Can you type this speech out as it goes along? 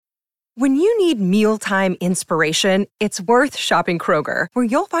When you need mealtime inspiration, it's worth shopping Kroger, where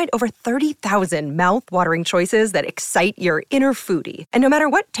you'll find over 30,000 mouth-watering choices that excite your inner foodie. And no matter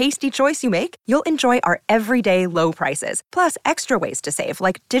what tasty choice you make, you'll enjoy our everyday low prices, plus extra ways to save,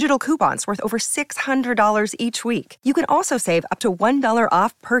 like digital coupons worth over $600 each week. You can also save up to $1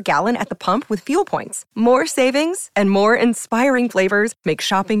 off per gallon at the pump with fuel points. More savings and more inspiring flavors make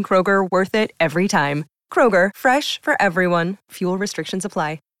shopping Kroger worth it every time. Kroger, fresh for everyone. Fuel restrictions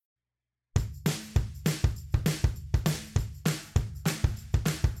apply.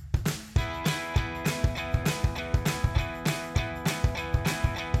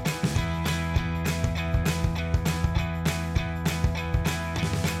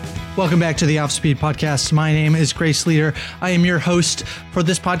 Welcome back to the Offspeed podcast. My name is Grace Leader. I am your host for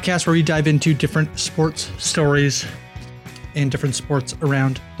this podcast where we dive into different sports stories and different sports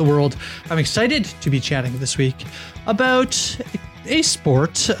around the world. I'm excited to be chatting this week about a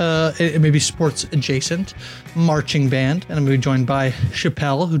sport, maybe sports adjacent, marching band. And I'm going to be joined by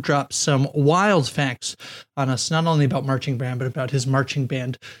Chappelle, who drops some wild facts on us, not only about marching band, but about his marching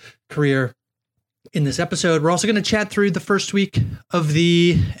band career. In this episode, we're also going to chat through the first week of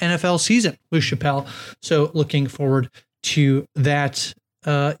the NFL season with Chappelle. So looking forward to that.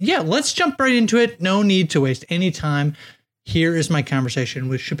 Let's jump right into it. No need to waste any time. Here is my conversation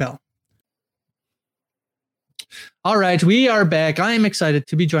with Chappelle. All right, we are back. I am excited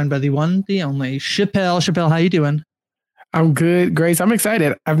to be joined by the one, the only Chappelle. Chappelle, how you doing? I'm good, Grace. I'm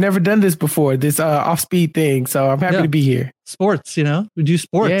excited. I've never done this before, this off-speed thing, so I'm happy to be here. Sports, we do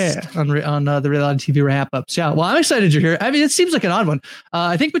sports on the reality TV wrap-ups. Yeah, well, I'm excited you're here. I mean, it seems like an odd one.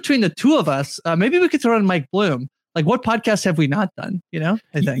 I think between the two of us, maybe we could throw in Mike Bloom. Like, what podcast have we not done? I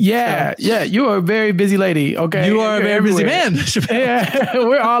think. Yeah. You are a very busy lady. Okay. You are a very busy man. Yeah,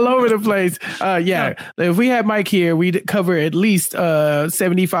 we're all over the place. If we had Mike here, we'd cover at least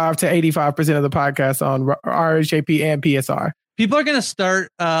 75 to 85% of the podcast on RHAP and PSR. People are going to start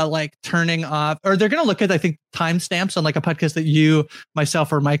turning off, or they're going to look at, I think, timestamps on like a podcast that you,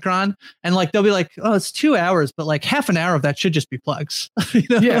 myself, or Mike are on. And like, they'll be like, oh, it's 2 hours, but like half an hour of that should just be plugs.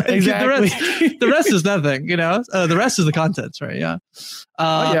 Yeah, exactly. The rest is nothing, the rest is the contents, right? Yeah.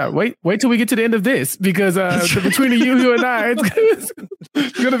 Wait till we get to the end of this, because between you and I, it's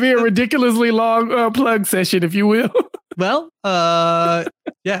going to be a ridiculously long plug session, if you will. Well, that's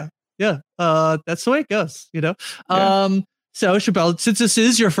the way it goes, So, Chappelle, since this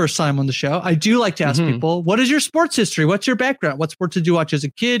is your first time on the show, I do like to ask people, what is your sports history? What's your background? What sports did you watch as a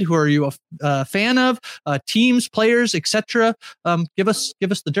kid? Who are you a fan of? Teams, players, etc. Give us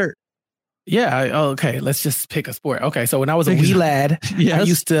the dirt. Yeah. Okay. Let's just pick a sport. Okay. So when I was a wee lad,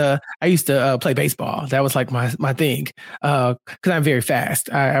 yes. I used to play baseball. That was like my thing. Cause I'm very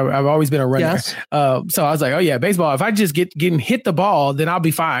fast. I've always been a runner. Yes. So I was like, oh yeah, baseball. If I just getting hit the ball, then I'll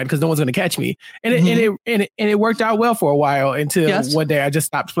be fine, cause no one's going to catch me. And it worked out well for a while until one day I just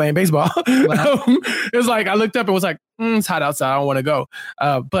stopped playing baseball. Wow. It was like, I looked up and was like, it's hot outside. I don't want to go.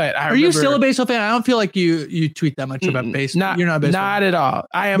 But are you still a baseball fan? I don't feel like you tweet that much about baseball. You're not a baseball fan. Not at all.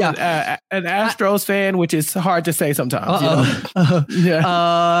 I am an Astros fan, which is hard to say sometimes.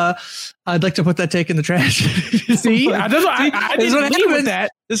 I'd like to put that take in the trash. See, I didn't with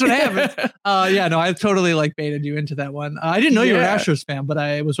that. This is what happened. I totally baited you into that one. I didn't know you were an Astros fan, but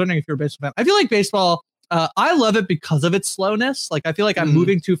I was wondering if you're a baseball fan. I feel like baseball, I love it because of its slowness. Like, I feel like I'm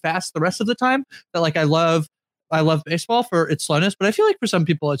moving too fast the rest of the time. That I love baseball for its slowness, but I feel like for some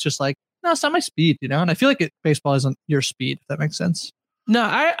people it's just like, no, it's not my speed, And I feel like baseball isn't your speed, if that makes sense. No,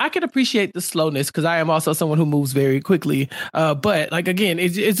 I can appreciate the slowness because I am also someone who moves very quickly. But again,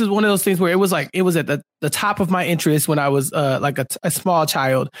 it's just one of those things where it was at the top of my interest when I was a small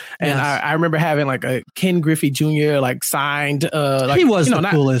child. And I remember having a Ken Griffey Jr. signed. He was the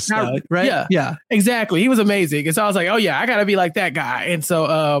coolest guy, right? Yeah, exactly. He was amazing. And so I was like, oh yeah, I gotta be like that guy. And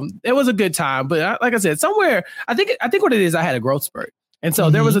so it was a good time. But like I said, somewhere I think what it is, I had a growth spurt. And so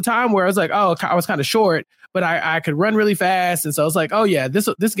there was a time where I was like, oh, I was kind of short, but I could run really fast. And so I was like, oh yeah,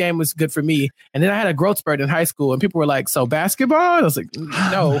 this game was good for me. And then I had a growth spurt in high school and people were like, so basketball? I was like,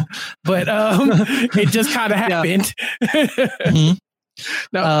 no, but it just kind of happened.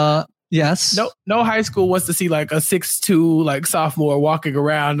 No. Yes. No high school wants to see a 6'2" sophomore walking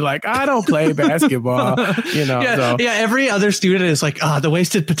around I don't play basketball. Yeah, every other student is like, the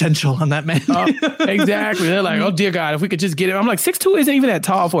wasted potential on that man. Exactly. They're like, oh dear God, if we could just get it. I'm like, 6'2" isn't even that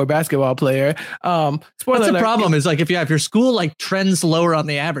tall for a basketball player. That's the problem is if your school trends lower on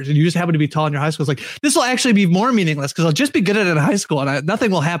the average and you just happen to be tall in your high school, it's this will actually be more meaningless because I'll just be good at it in high school and nothing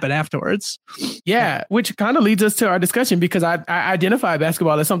will happen afterwards. Yeah, which kind of leads us to our discussion because I identify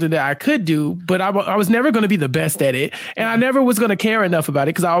basketball as something that I could do, but I was never going to be the best at it. And I never was going to care enough about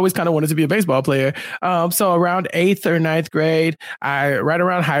it because I always kind of wanted to be a baseball player. So around 8th or 9th grade, right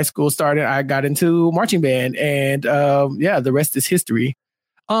around high school started, I got into marching band. And the rest is history.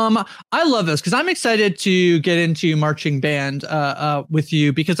 I love this because I'm excited to get into marching band with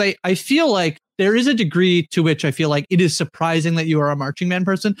you because I feel like there is a degree to which I feel like it is surprising that you are a marching band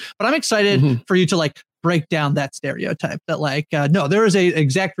person, but I'm excited for you to like break down that stereotype that like, no, there is a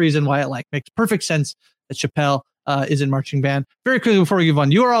exact reason why it like makes perfect sense that Chappelle is in marching band. Very quickly before we move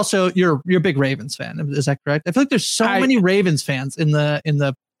on, you are also, you're a big Ravens fan. Is that correct? I feel like there's so many Ravens fans in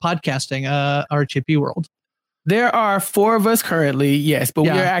the podcasting RHAP world. There are 4 of us currently, yes, but we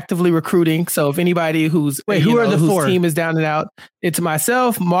are actively recruiting. So if anybody whose team is down and out, it's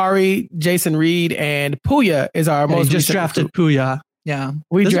myself, Mari, Jason Reed, and Puya is our most just drafted Puya. Yeah,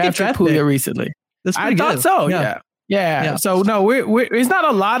 we drafted Puya recently. I thought so. Yeah. So no, we're it's not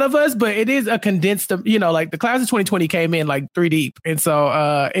a lot of us, but it is a condensed. Like the class of 2020 came in like 3 deep, and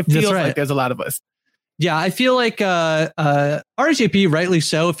so it feels like there's a lot of us. Yeah, I feel like RHAP, rightly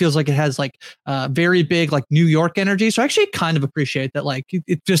so, it feels like it has like very big like New York energy. So I actually kind of appreciate that. Like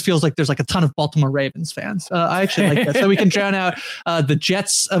it just feels like there's like a ton of Baltimore Ravens fans. I actually like that. So we can drown out the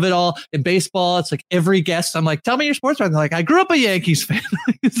Jets of it all. In baseball, it's like every guest, I'm like, tell me your sports fan. They're like, I grew up a Yankees fan.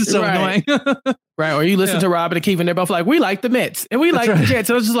 This is so annoying. Right. Or you listen to Rob and Keith and they're both like, we like the Mets and we like the Jets.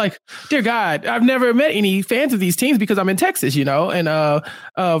 So it's just like, dear God, I've never met any fans of these teams because I'm in Texas, And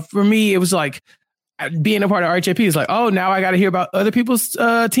for me, it was like, being a part of RHAP is like, oh, now I got to hear about other people's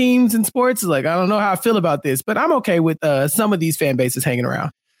teams and sports. Like, I don't know how I feel about this, but I'm okay with some of these fan bases hanging around.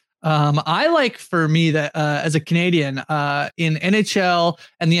 I like for me that as a Canadian in NHL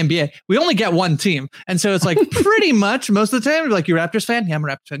and the NBA, we only get one team. And so it's like pretty much most of the time, like, you Raptors fan? Yeah, I'm a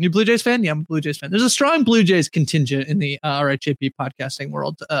Raptors fan. You Blue Jays fan? Yeah, I'm a Blue Jays fan. There's a strong Blue Jays contingent in the RHAP podcasting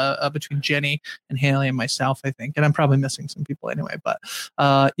world between Jenny and Haley and myself, I think. And I'm probably missing some people anyway. But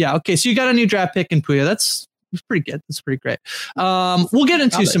okay. So you got a new draft pick in Puya. That's pretty good. That's pretty great. We'll get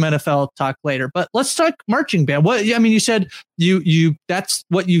into some NFL talk later, but let's talk marching band. You said you that's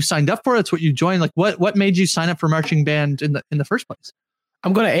what you signed up for. That's what you joined. Like what made you sign up for marching band in the first place?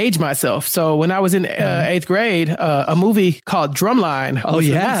 I'm going to age myself. So when I was in 8th grade, a movie called Drumline. Oh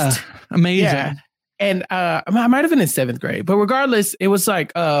yeah. Released. Amazing. Yeah. And I might've been in 7th grade, but regardless, it was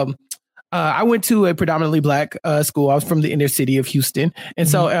like, I went to a predominantly black school. I was from the inner city of Houston. And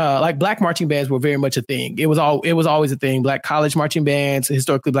so like black marching bands were very much a thing. It was always a thing. Black college marching bands,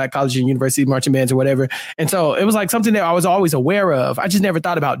 historically black college and university marching bands or whatever. And so it was like something that I was always aware of. I just never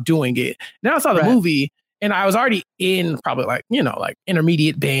thought about doing it. Then I saw the movie and I was already in probably like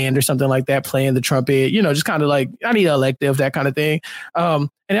intermediate band or something like that, playing the trumpet, just kind of like, I need an elective, that kind of thing. And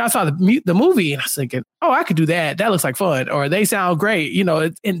then I saw the movie and I was thinking, oh, I could do that. That looks like fun. Or they sound great,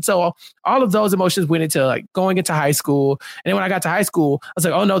 and so all of those emotions went into like going into high school. And then when I got to high school, I was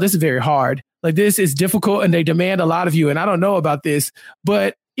like, oh no, this is very hard. Like this is difficult and they demand a lot of you. And I don't know about this,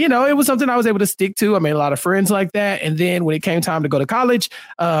 but it was something I was able to stick to. I made a lot of friends like that. And then when it came time to go to college,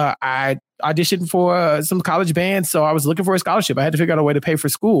 I auditioned for some college bands. So I was looking for a scholarship. I had to figure out a way to pay for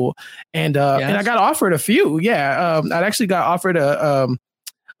school. And I got offered a few. Yeah. I actually got offered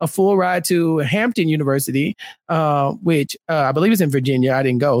a full ride to Hampton University, which I believe is in Virginia. I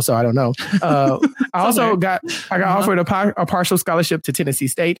didn't go, so I don't know. I also got offered a partial scholarship to Tennessee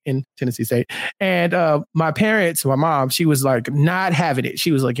State. And my mom, she was like not having it.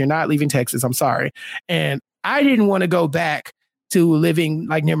 She was like, you're not leaving Texas. I'm sorry. And I didn't want to go back to living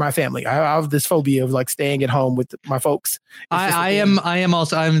like near my family. I have this phobia of like staying at home with my folks. I'm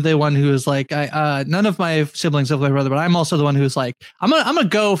the one who is like, none of my siblings have my brother, but I'm also the one who's like, I'm gonna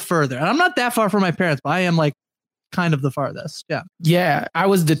go further. And I'm not that far from my parents, but I am like kind of the farthest. Yeah. I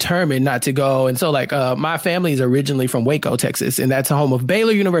was determined not to go. And so like my family is originally from Waco, Texas, and that's the home of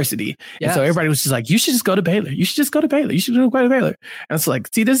Baylor University. Yes. And so everybody was just like, you should just go to Baylor. You should just go to Baylor. You should go to Baylor. And it's like,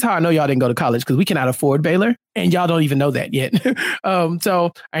 see, this is how I know y'all didn't go to college, because we cannot afford Baylor and y'all don't even know that yet.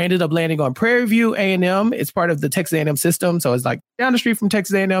 So I ended up landing on Prairie View A&M. It's part of the Texas A&M system. So it's like down the street from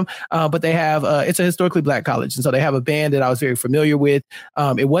Texas A&M. But they have, it's a historically black college. And so they have a band that I was very familiar with.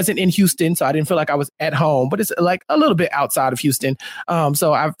 It wasn't in Houston, so I didn't feel like I was at home, but it's like a little bit outside of Houston.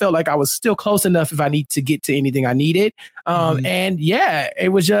 So I felt like I was still close enough if I need to get to anything I needed. And yeah, it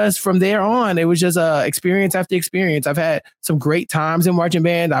was just from there on, it was just experience after experience. I've had some great times in marching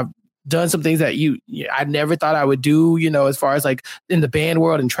band. I've done some things that I never thought I would do, as far as like in the band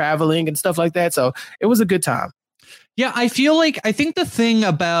world and traveling and stuff like that. So it was a good time. Yeah, I think the thing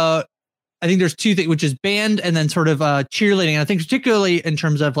about I think there's two things, which is band and then sort of cheerleading. And I think particularly in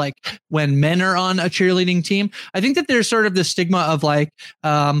terms of like when men are on a cheerleading team, I think that there's sort of the stigma of like,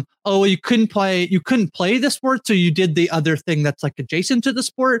 oh, well, you couldn't play the sport, so you did the other thing that's like adjacent to the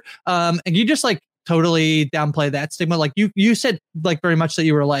sport. And you just like totally downplay that stigma. Like you said, like very much that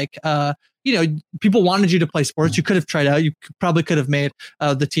you were like, people wanted you to play sports. You could have tried out. You probably could have made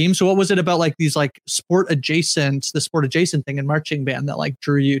the team. So what was it about like these like the sport adjacent thing in marching band that like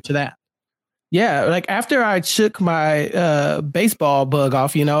drew you to that? Yeah, like after I shook my baseball bug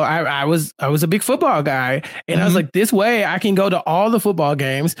off, I was a big football guy, and I was like, this way I can go to all the football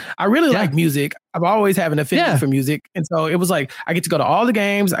games. I really like music. I've always had an affinity for music, and so it was like I get to go to all the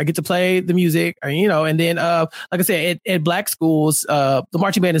games. I get to play the music, and then like I said, at black schools, the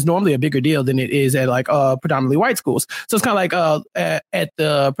marching band is normally a bigger deal than it is at like predominantly white schools. So it's kind of like at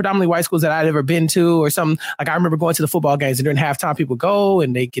the predominantly white schools that I'd ever been to or something. Like I remember going to the football games, and during halftime, people go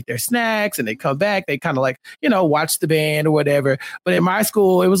and they get their snacks and they come back. They kind of like, watch the band or whatever. But at my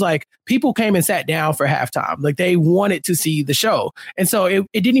school, it was like people came and sat down for halftime. Like they wanted to see the show. And so it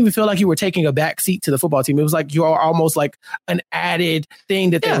didn't even feel like you were taking a back seat to the football team. It was like you're almost like an added thing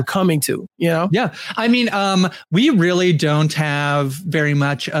that they were coming to, Yeah. I mean, we really don't have very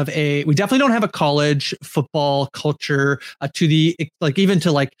much of we definitely don't have a college football culture to the, like, even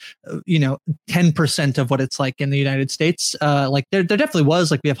to like, 10% of what it's like in the United States. Like there definitely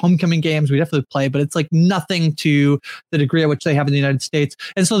was, like, we have homecoming games, we definitely play, but it's like nothing to the degree at which they have in the United States.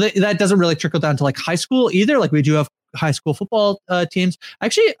 And so that doesn't really trickle down to like high school either. Like we do have high school football teams.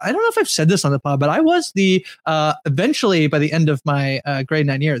 Actually, I don't know if I've said this on the pod, but I was the eventually by the end of my grade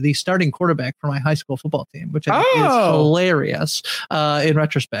 9 year, the starting quarterback for my high school football team, which I think is hilarious in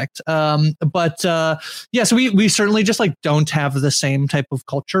retrospect. So we certainly just like don't have the same type of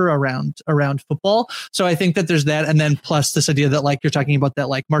culture around football. So I think that there's that, and then plus this idea that like you're talking about that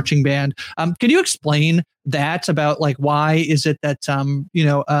like marching band. Can you explain that about like why is it that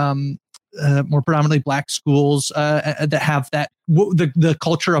more predominantly black schools that have that the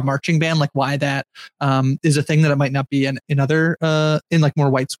culture of marching band, like why that is a thing that it might not be in other in like more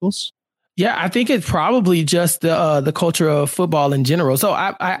white schools? Yeah, I think it's probably just the culture of football in general. So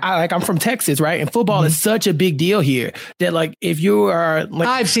I'm from Texas, right? And football is such a big deal here that like if you are like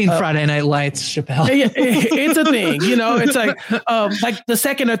I've seen Friday Night Lights, Chappelle. It's a thing, it's like the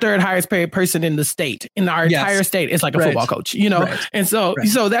second or third highest paid person in the state, in our entire state, is like a football coach, And so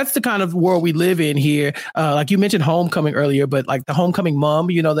that's the kind of world we live in here. Like you mentioned homecoming earlier, but like the homecoming mum,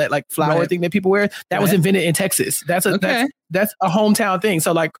 that like flower thing that people wear, that was invented in Texas. That's a hometown thing.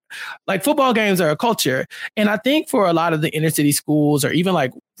 So like football games are a culture. And I think for a lot of the inner city schools, or even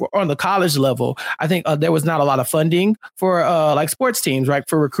like on the college level, I think there was not a lot of funding for like sports teams, right?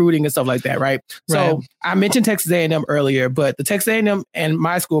 For recruiting and stuff like that, right? So I mentioned Texas A&M earlier, but the Texas A&M and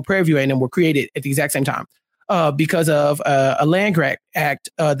my school, Prairie View A&M, were created at the exact same time. Because of a land grant act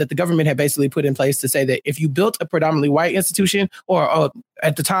that the government had basically put in place to say that if you built a predominantly white institution, or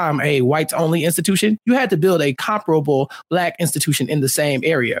at the time a whites only institution, you had to build a comparable black institution in the same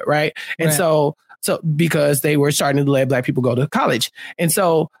area, right? And so because they were starting to let black people go to college, and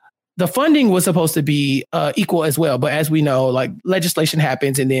so the funding was supposed to be equal as well. But as we know, like legislation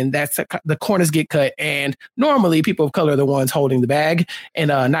happens, and then the corners get cut. And normally people of color are the ones holding the bag and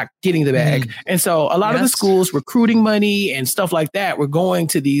not getting the bag. And so a lot of the schools recruiting money and stuff like that were going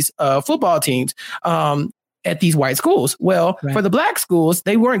to these football teams at these white schools. Well, for the black schools,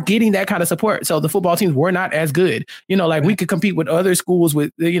 they weren't getting that kind of support. So the football teams were not as good. We could compete with other schools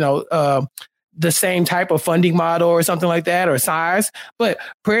with, the same type of funding model or something like that, or size. But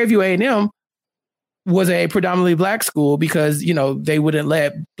Prairie View A&M was a predominantly black school because, they wouldn't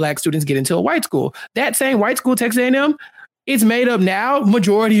let black students get into a white school. That same white school, Texas A&M, it's made up now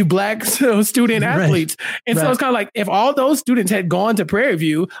majority black student athletes. And so it's kind of like if all those students had gone to Prairie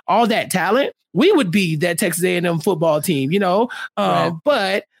View, all that talent, we would be that Texas A&M football team,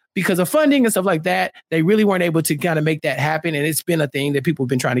 but because of funding and stuff like that, they really weren't able to kind of make that happen. And it's been a thing that people have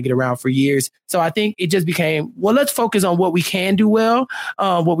been trying to get around for years. So I think it just became, well, let's focus on what we can do well,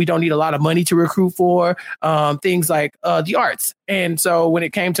 what we don't need a lot of money to recruit for, things like the arts. And so when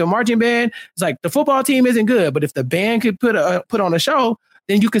it came to a marching band, it's like the football team isn't good, but if the band could put on a show,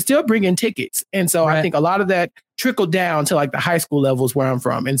 then you could still bring in tickets. And so I think a lot of that trickled down to like the high school levels where I'm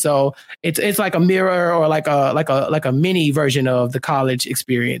from. And so it's like a mirror, or like a mini version of the college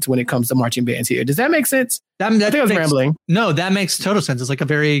experience when it comes to marching bands here. Does that make sense? I think I was rambling. No, that makes total sense. It's like a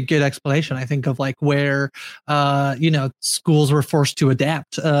very good explanation, I think, of like where, schools were forced to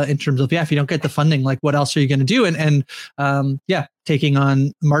adapt in terms of, if you don't get the funding, like what else are you going to do? And taking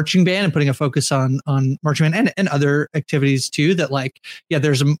on marching band and putting a focus on marching band and other activities too, that like,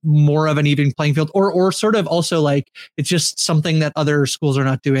 there's more of an even playing field or sort of also like, it's just something that other schools are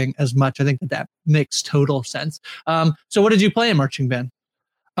not doing as much. I think that makes total sense. So what did you play in marching band?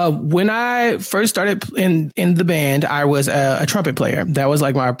 When I first started in the band, I was a trumpet player. That was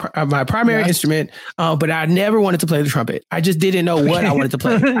like my primary instrument. But I never wanted to play the trumpet. I just didn't know what I wanted to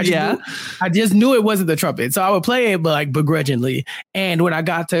play. I just knew it wasn't the trumpet. So I would play it, but like begrudgingly. And when I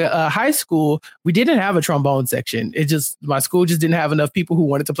got to high school, we didn't have a trombone section. My school just didn't have enough people who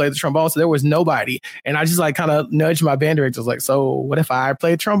wanted to play the trombone. So there was nobody. And I just like kind of nudged my band director. I was like, so what if I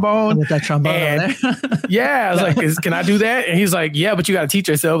play trombone? With that trombone and, I was like, can I do that? And he's like, yeah, but you got to teach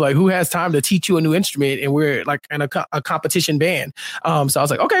yourself. Like, who has time to teach you a new instrument? And we're like in a competition band. So I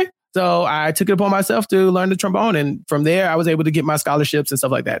was like, okay. So I took it upon myself to learn the trombone. And from there, I was able to get my scholarships and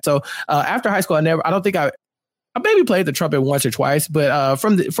stuff like that. So after high school, I maybe played the trumpet once or twice, but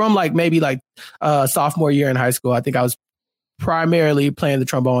from maybe sophomore year in high school, I think I was primarily playing the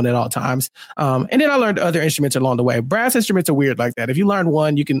trombone at all times. And then I learned other instruments along the way. Brass instruments are weird like that. If you learn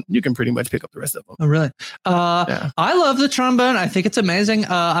one, you can pretty much pick up the rest of them. Oh, really? I love the trombone. I think it's amazing.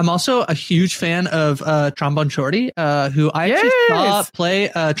 I'm also a huge fan of Trombone Shorty, who I actually saw play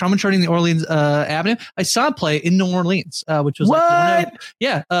Trombone Shorty in the Orleans Avenue. I saw him play in New Orleans, which was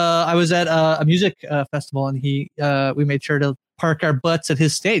I was at a music festival, and we made sure to park our butts at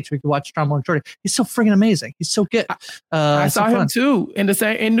his stage. We could watch Trombone Shorty. He's so freaking amazing. He's so good. I saw him too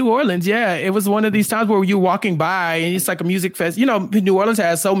in New Orleans. Yeah, it was one of these times where you're walking by and it's like a music fest. New Orleans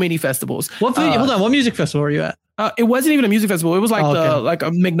has so many festivals. Hold on, what music festival were you at? It wasn't even a music festival. It was like like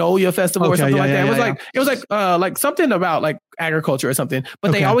a Magnolia festival or something like that. It was like something about like agriculture or something.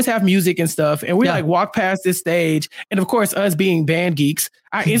 But they always have music and stuff. And we like walk past this stage, and of course, us being band geeks,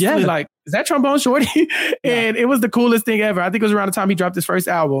 I instantly like, is that Trombone Shorty? And it was the coolest thing ever. I think it was around the time he dropped his first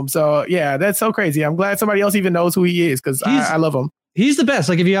album. So yeah, that's so crazy. I'm glad somebody else even knows who he is, because I love him. He's the best.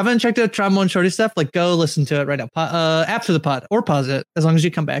 Like, if you haven't checked out Trombone Shorty stuff, like, go listen to it right now. After the pod, or pause it as long as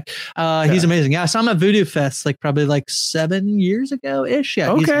you come back. He's amazing. Yeah, I saw him at Voodoo Fest probably 7 years ago ish.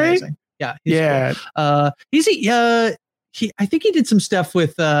 Yeah, he's amazing. Yeah, he's cool. I think he did some stuff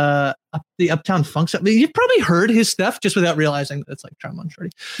with the Uptown Funk stuff. I mean, you've probably heard his stuff just without realizing that it's like Trombone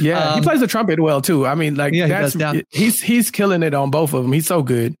Shorty. Yeah, he plays the trumpet well too. I mean, like, he's killing it on both of them. He's so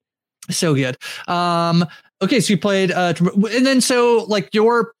good. So good. Okay, so you played, and then so like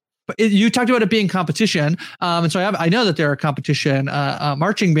you talked about it being competition, and so I know that there are competition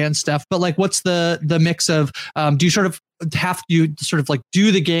marching band stuff, but like, what's the mix of? Do you sort of have to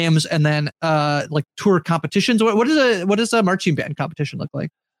do the games and then like tour competitions? What does a marching band competition look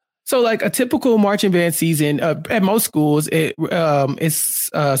like? So like a typical marching band season at most schools, it is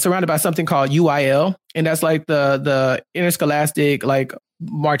surrounded by something called UIL, and that's like the interscholastic like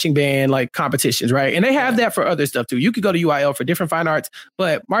marching band like competitions, right? And they have that for other stuff too. You could go to UIL for different fine arts,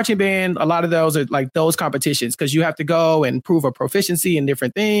 but marching band, a lot of those are like those competitions because you have to go and prove a proficiency in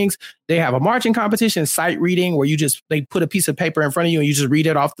different things. They have a marching competition, sight reading, where they put a piece of paper in front of you and you just read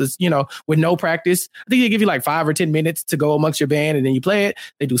it off this, with no practice. I think they give you like 5 or 10 minutes to go amongst your band and then you play it.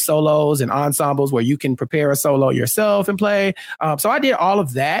 They do solos and ensembles where you can prepare a solo yourself and play. So I did all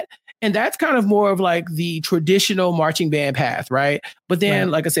of that. And that's kind of more of like the traditional marching band path, right? But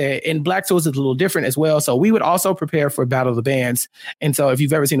then, like I said, in Black Souls, it's a little different as well. So we would also prepare for Battle of the Bands. And so if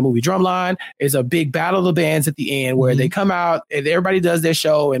you've ever seen the movie Drumline, it's a big Battle of the Bands at the end where they come out and everybody does their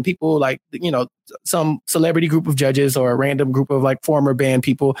show and people like, some celebrity group of judges or a random group of like former band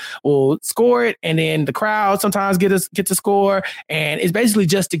people will score it. And then the crowd sometimes get to score. And it's basically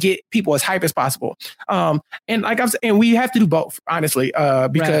just to get people as hype as possible. And like I'm saying, and we have to do both, honestly,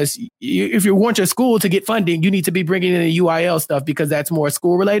 because if you want your school to get funding, you need to be bringing in the UIL stuff because that's more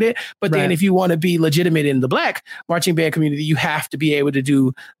school related. But then if you want to be legitimate in the Black marching band community, you have to be able to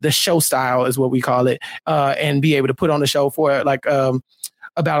do the show style is what we call it, and be able to put on a show for like,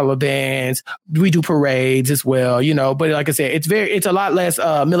 a Battle of Bands. We do parades as well, but like I said, it's a lot less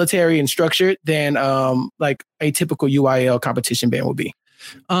military and structured than like a typical UIL competition band would be.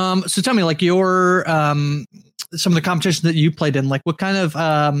 So tell me, like, your some of the competitions that you played in, like what kind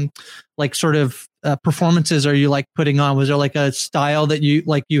of like sort of performances are you like putting on? Was there like a style that you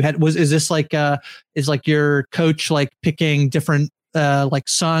had? Is this like is like your coach like picking different like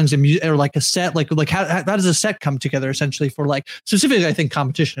songs and music, or like a set, like how does a set come together essentially for like specifically? I think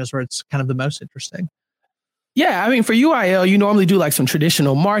competition is where it's kind of the most interesting. Yeah, I mean, for UIL, you normally do like some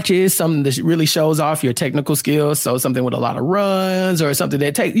traditional marches, something that really shows off your technical skills. So something with a lot of runs or something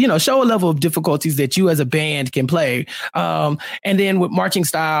that show a level of difficulties that you as a band can play. And then with marching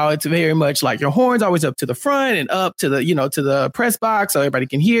style, it's very much like your horns always up to the front and up to the, to the press box so everybody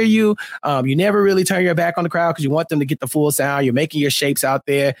can hear you. You never really turn your back on the crowd because you want them to get the full sound. You're making your shapes out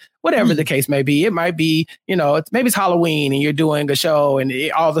there. Whatever the case may be, it might be, maybe it's Halloween and you're doing a show and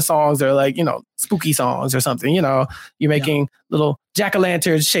all the songs are like, spooky songs or something, you're making little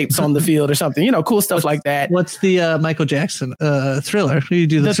jack-o'-lantern shapes on the field or something, cool stuff like that. What's the Michael Jackson Thriller? You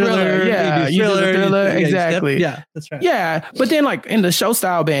do the Thriller. Yeah, you do the Thriller. Exactly. Yeah, that's right. Yeah. But then like in the show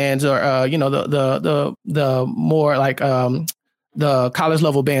style bands or, the more like the college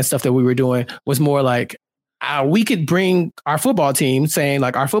level band stuff that we were doing was more like, we could bring our football team saying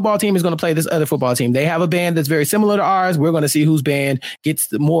like our football team is going to play this other football team. They have a band that's very similar to ours. We're going to see whose band gets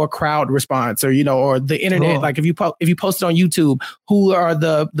the more crowd response or, or the internet. Cool. Like if you post it on YouTube, who are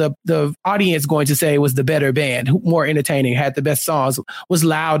the audience going to say was the better band, who more entertaining, had the best songs, was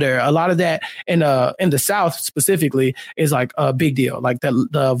louder. A lot of that in the South specifically is like a big deal. Like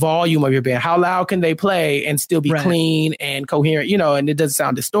the volume of your band, how loud can they play and still be clean and coherent, and it doesn't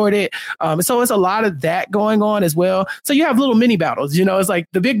sound distorted. So it's a lot of that going on as well. So you have little mini battles, it's like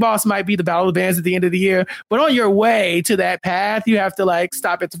the big boss might be the battle of the bands at the end of the year, but on your way to that path, you have to like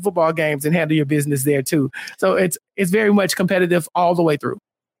stop at the football games and handle your business there too. So it's very much competitive all the way through.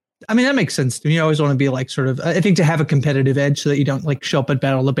 I mean, that makes sense to me. You always want to be like sort of, I think to have a competitive edge so that you don't like show up at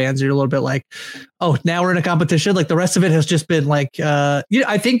Battle of the Bands. You're a little bit like, oh, now we're in a competition. Like the rest of it has just been like, I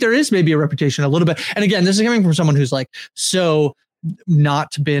think there is maybe a reputation a little bit. And again, this is coming from someone who's like, so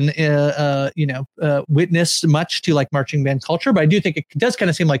not been witnessed much to like marching band culture, but I do think it does kind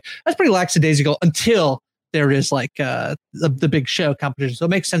of seem like that's pretty lackadaisical until there is like the big show competition. So it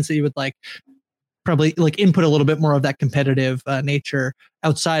makes sense that you would like probably like input a little bit more of that competitive nature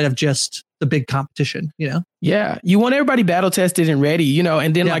outside of just the big competition, Yeah, you want everybody battle tested and ready,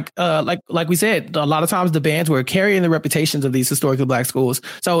 and then like we said, a lot of times the bands were carrying the reputations of these historically Black schools.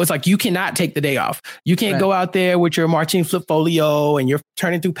 So it's like you cannot take the day off. You can't go out there with your marching flip folio and you're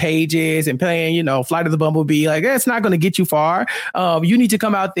turning through pages and playing, Flight of the Bumblebee. Like that's not going to get you far. You need to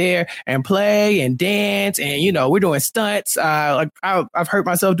come out there and play and dance, and we're doing stunts. Like I've hurt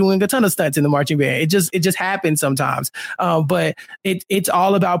myself doing a ton of stunts in the marching band. It just happens sometimes. But it's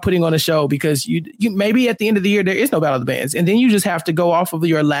all about putting on a show. Because you maybe at the end of the year there is no Battle of the Bands, and then you just have to go off of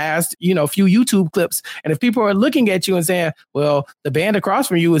your last few YouTube clips. And if people are looking at you and saying, "Well, the band across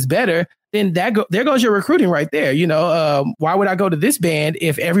from you is better," then there goes your recruiting right there. Why would I go to this band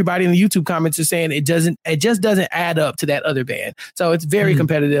if everybody in the YouTube comments are saying it just doesn't add up to that other band? So it's very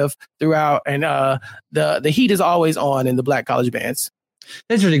competitive throughout, and the heat is always on in the Black college bands.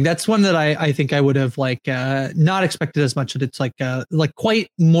 That's interesting. That's one that I think I would have like not expected as much. That it's like quite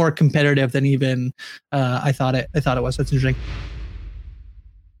more competitive than even I thought it was. That's interesting.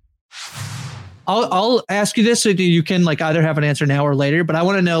 I'll ask you this so you can like either have an answer now or later. But I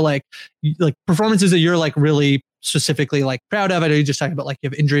want to know like performances that you're like really specifically like proud of. I know you just talked about like you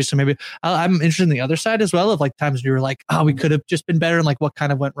have injuries, so maybe I'm interested in the other side as well of like times you were like, oh, we could have just been better and like what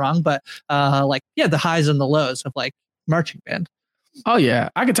kind of went wrong. But the highs and the lows of like marching band. Oh yeah,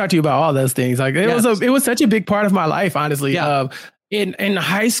 I could talk to you about all those things. Like it was such a big part of my life, honestly. Yeah. In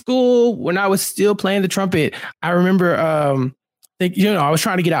high school, when I was still playing the trumpet, I remember I was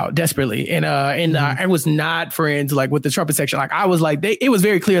trying to get out desperately, and I was not friends like with the trumpet section. Like I was like, it was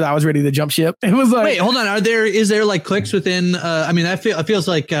very clear that I was ready to jump ship. It was like, wait, hold on. Is there like cliques within? I mean, it feels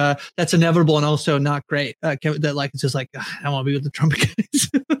like that's inevitable and also not great. That like it's just like I want to be with the trumpet guys.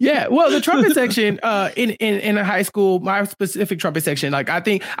 Yeah, well, the trumpet section in high school, my specific trumpet section, like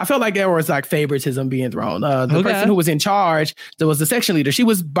I felt like there was like favoritism being thrown. The person who was in charge, there was the section leader. She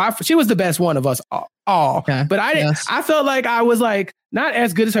was the best one of us all. Okay. But I didn't. Yes. I felt like I was like not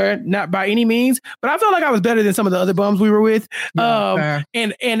as good as her, not by any means, but I felt like I was better than some of the other bums we were with. And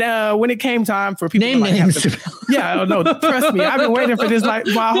when it came time for people, name names. Yeah, no, trust me, I've been waiting for this like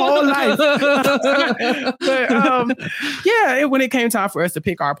my whole life. But when it came time for us to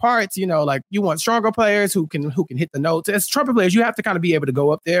pick our parts, like you want stronger players who can hit the notes. As trumpet players, you have to kind of be able to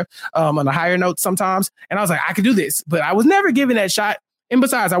go up there on the higher notes sometimes. And I was like, I could do this, but I was never given that shot. And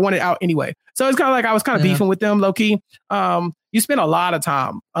besides, I wanted out anyway. So it's kind of like I was kind of beefing with them low key. You spend a lot of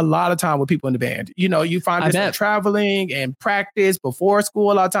time with people in the band. You find yourself traveling and practice before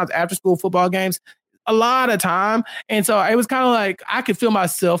school, a lot of times after school football games, a lot of time. And so it was kind of like I could feel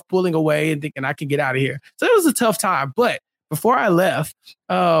myself pulling away and thinking I can get out of here. So it was a tough time. But before I left,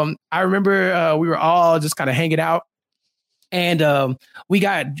 I remember we were all just kind of hanging out. And we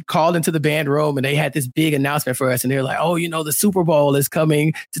got called into the band room and they had this big announcement for us. And they're like, oh, the Super Bowl is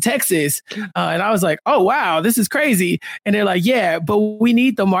coming to Texas. And I was like, oh, wow, this is crazy. And they're like, yeah, but we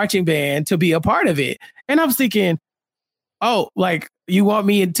need the marching band to be a part of it. And I was thinking, oh, like you want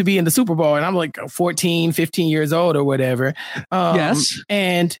me to be in the Super Bowl? And I'm like 14, 15 years old or whatever. Yes.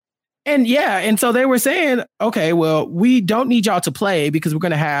 And so they were saying, okay, well, we don't need y'all to play because we're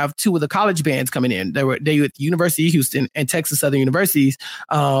going to have two of the college bands coming in. They at the University of Houston and Texas Southern University's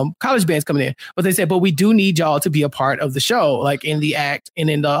college bands coming in. But they said, but we do need y'all to be a part of the show, like in the act and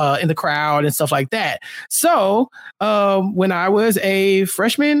in the crowd and stuff like that. So when I was a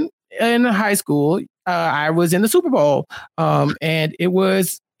freshman in high school, I was in the Super Bowl, and it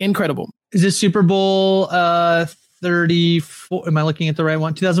was incredible. Is this Super Bowl 34? Am I looking at the right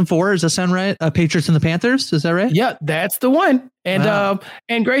one? 2004? Does that sound right? Patriots and the Panthers? Is that right? Yeah, that's the one. And wow.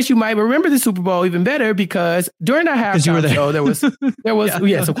 And Grace, you might remember the Super Bowl even better because during the halftime show there was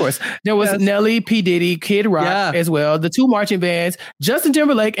yes, of course, there was Nelly, P. Diddy, Kid Rock as well, the two marching bands, Justin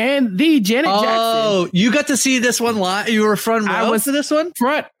Timberlake, and the Janet Jackson. Oh, you got to see this one live? You were front row. I was to this one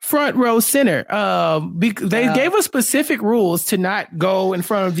front row center. They gave us specific rules to not go in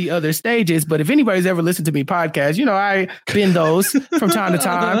front of the other stages. But if anybody's ever listened to me podcast, I bend those from time to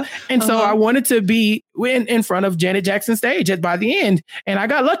time, and so I wanted to be in front of Janet Jackson's stage by the end, and I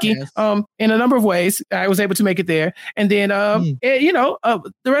got lucky in a number of ways. I was able to make it there, and then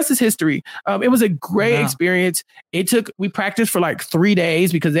the rest is history. It was a great experience. We practiced for like 3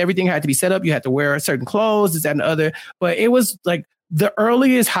 days because everything had to be set up. You had to wear certain clothes, this, that, and the other. But it was like the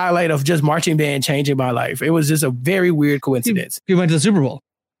earliest highlight of just marching band changing my life. It was just a very weird coincidence. You went to the Super Bowl.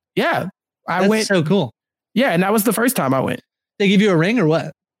 Yeah, I went. So cool. Yeah, and that was the first time I went. They give you a ring or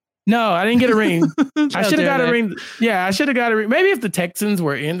what? No, I didn't get a ring. I should have got a ring. Yeah, I should have got a ring. Maybe if the Texans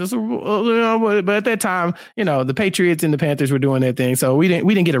were in the Super Bowl, but at that time, the Patriots and the Panthers were doing their thing, so we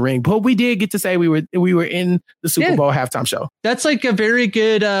didn't get a ring. But we did get to say we were in the Super Bowl halftime show. That's like a very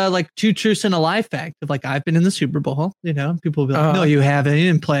good like two truths and a lie fact of like I've been in the Super Bowl. People will be like, no, you haven't. You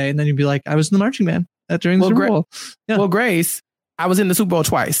didn't play, and then you'd be like, I was in the marching band during the Super Bowl. Yeah. Well, Grace, I was in the Super Bowl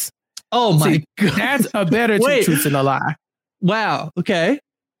twice. Oh my God, that's a better two truths and a lie. Wow. Okay.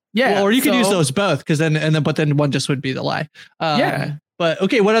 Yeah, well, or you could use those both because then one just would be the lie. But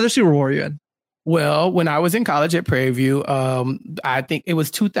okay, what other Super Bowl were you in? Well, when I was in college at Prairie View, I think it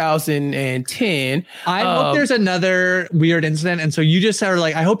was 2010. I hope there's another weird incident, and so you just are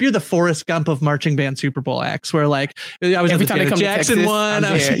like, I hope you're the Forrest Gump of marching band Super Bowl acts, where like I was every at the time they come Jackson to Texas,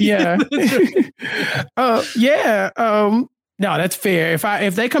 one. No, that's fair.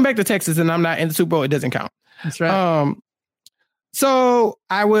 If they come back to Texas and I'm not in the Super Bowl, it doesn't count. That's right. So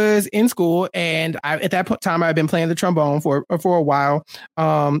I was in school, and at that time I had been playing the trombone for a while,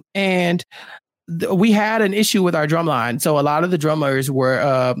 and we had an issue with our drum line. So a lot of the drummers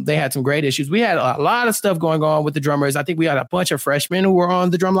they had some great issues. We had a lot of stuff going on with the drummers. I think we had a bunch of freshmen who were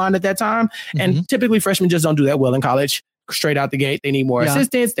on the drum line at that time, and typically freshmen just don't do that well in college. Straight out the gate, they need more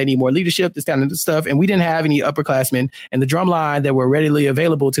assistance, they need more leadership, this kind of stuff, and we didn't have any upperclassmen in the drum line that were readily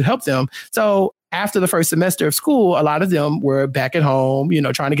available to help them. So after the first semester of school, a lot of them were back at home,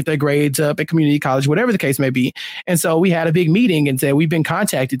 trying to get their grades up at community college, whatever the case may be. And so we had a big meeting and said, we've been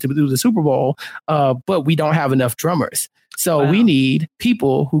contacted to do the Super Bowl, but we don't have enough drummers. So we need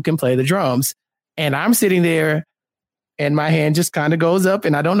people who can play the drums. And I'm sitting there and my hand just kind of goes up,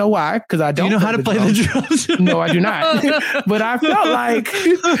 and I don't know why, because I don't. Do you know how to play the drums? No, I do not. But I felt like,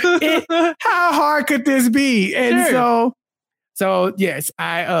 how hard could this be? And so yes,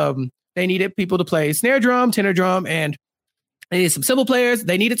 they needed people to play snare drum, tenor drum, and they needed some cymbal players.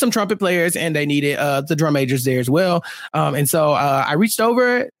 They needed some trumpet players, and they needed the drum majors there as well. And so I reached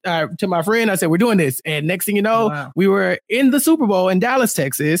over to my friend. I said, we're doing this. And next thing you know, we were in the Super Bowl in Dallas,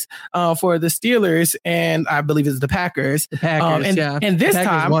 Texas for the Steelers, and I believe it's the Packers. And this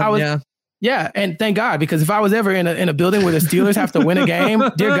time I was... Yeah, and thank God, because if I was ever in a building where the Steelers have to win a game,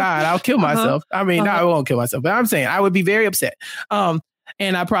 dear God, I'll kill myself. I mean, no, I won't kill myself, but I'm saying I would be very upset.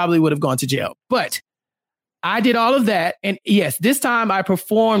 And I probably would have gone to jail. But I did all of that. And yes, this time I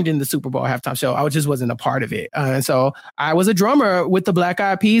performed in the Super Bowl halftime show. I just wasn't a part of it. And so I was a drummer with the Black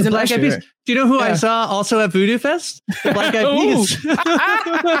Eyed Peas and Black Eyed Peas. Do you know who I saw also at Voodoo Fest? The Black Eyed Peas.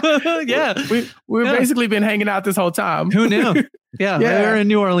 Yeah. We've basically been hanging out this whole time. Who knew? Yeah. We're in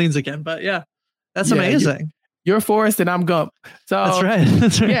New Orleans again. But that's amazing. You're Forrest and I'm Gump. So that's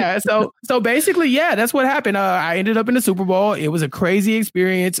right. Yeah. So basically, that's what happened. I ended up in the Super Bowl. It was a crazy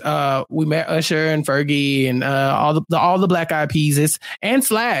experience. We met Usher and Fergie and all the Black Eyed Peas and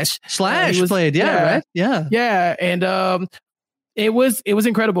Slash. Slash played. Right. Yeah. Yeah. And It was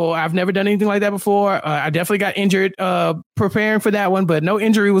incredible. I've never done anything like that before. I definitely got injured preparing for that one, but no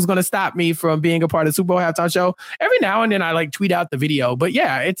injury was going to stop me from being a part of the Super Bowl halftime show. Every now and then I like tweet out the video, but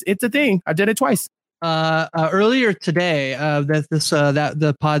yeah, it's a thing. I did it twice. Earlier today, that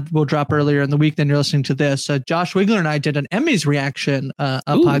the pod will drop earlier in the week than you're listening to this. Josh Wigler and I did an Emmys reaction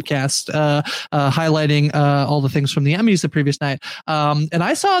podcast highlighting all the things from the Emmys the previous night. And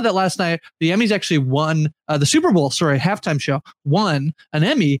I saw that last night the Emmys actually won the Super Bowl. Halftime show won an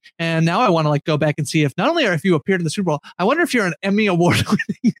Emmy, and now I want to like go back and see if not only if you appeared in the Super Bowl, I wonder if you're an Emmy award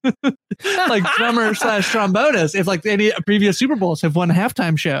winning like drummer / trombonist. If like any previous Super Bowls have won a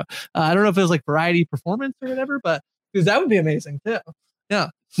halftime show, I don't know if it was like variety performance or whatever, but because that would be amazing too. Yeah.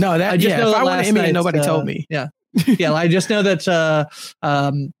 No, that if I won an Emmy and nobody told me. Yeah. Yeah. I just know that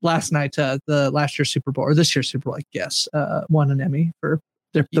last night, the last year's Super Bowl or this year's Super Bowl, I guess, won an Emmy for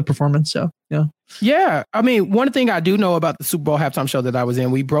the performance. So yeah. Yeah. I mean, one thing I do know about the Super Bowl halftime show that I was in,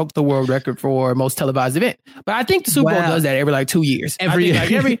 we broke the world record for most televised event. But I think the Super Bowl does that every like 2 years. Every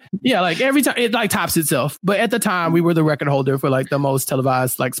time it like tops itself. But at the time, we were the record holder for like the most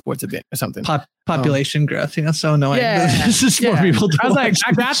televised like sports event or something. Population growth, so annoying. Yeah, this is more people. I was like,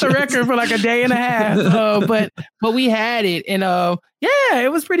 I got the record for like a day and a half, but we had it, and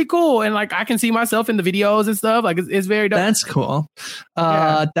it was pretty cool. And like, I can see myself in the videos and stuff. Like, it's very dope. That's cool.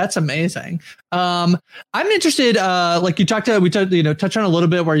 That's amazing. I'm interested. Like we touched on a little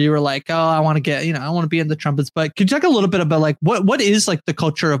bit where you were like, oh, I want to get, I want to be in the trumpets. But could you talk a little bit about like what is like the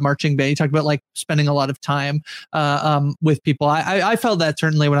culture of marching band? You talked about like spending a lot of time with people. I felt that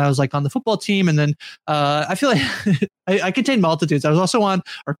certainly when I was like on the football team, and then I feel like I contained multitudes. I was also on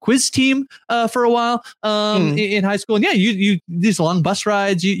our quiz team for a while in high school. And yeah, you these long bus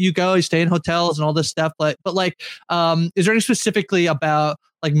rides, you go, you stay in hotels and all this stuff. But like, is there any specifically about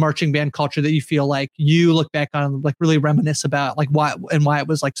like marching band culture that you feel like you look back on, like really reminisce about, like why it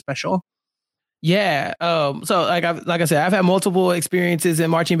was like special? Yeah. So like I said, I've had multiple experiences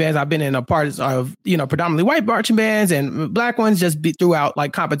in marching bands. I've been in a part of, predominantly white marching bands and black ones just throughout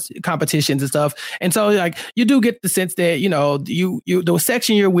like competitions and stuff. And so like, you do get the sense that, you the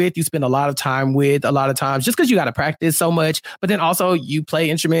section you're with, you spend a lot of time with a lot of times just because you got to practice so much, but then also you play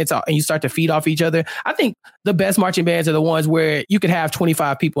instruments and you start to feed off each other. I think the best marching bands are the ones where you could have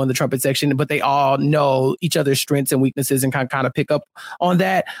 25 people in the trumpet section, but they all know each other's strengths and weaknesses and kind of pick up on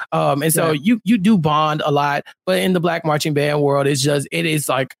that. And so you do bond a lot, but in the black marching band world, it is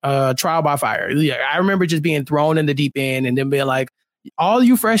like trial by fire. I remember just being thrown in the deep end and then being like, all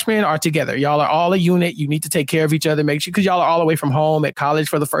you freshmen are together. Y'all are all a unit. You need to take care of each other. Make sure, because y'all are all away from home at college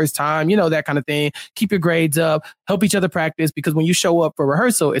for the first time, that kind of thing. Keep your grades up, help each other practice, because when you show up for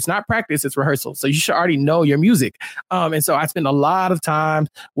rehearsal, it's not practice, it's rehearsal. So you should already know your music. And so I spent a lot of time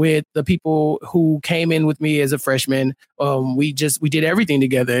with the people who came in with me as a freshman. We did everything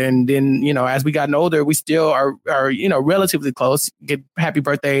together. And then, as we gotten older, we still are relatively close, get happy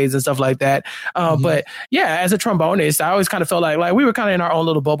birthdays and stuff like that. But yeah, as a trombonist, I always kind of felt like we were kind of in our own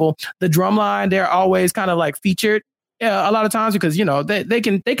little bubble. The drum line, they're always kind of like featured a lot of times because, they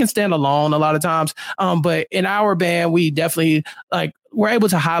can stand alone a lot of times. But in our band, we definitely we're able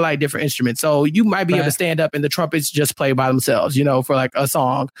to highlight different instruments. So you might be able to stand up and the trumpets just play by themselves, for like a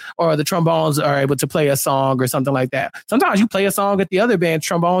song, or the trombones are able to play a song or something like that. Sometimes you play a song at the other band's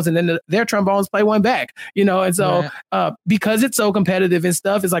trombones and then their trombones play one back, and so because it's so competitive and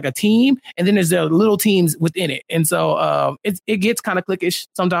stuff, it's like a team, and then there's the little teams within it. And so it gets kind of cliquish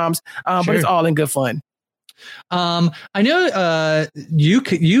sometimes, but it's all in good fun. I know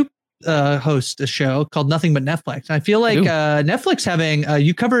you host a show called Nothing But Netflix. I feel like Netflix having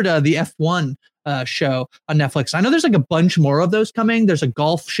you covered the F1 show on Netflix. I know there's like a bunch more of those coming. There's a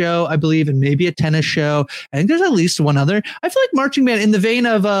golf show, I believe, and maybe a tennis show. I think there's at least one other. I feel like marching band in the vein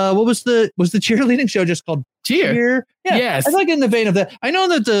of what was the cheerleading show just called Cheer? Yeah, yes. I feel like in the vein of that. I know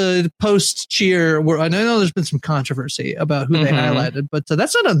that the post cheer, I know there's been some controversy about who they highlighted, but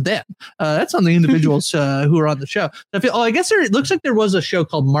that's not on them. That's on the individuals who are on the show. I guess it looks like there was a show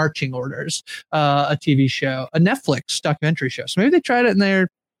called Marching Orders, a TV show, a Netflix documentary show. So maybe they tried it and they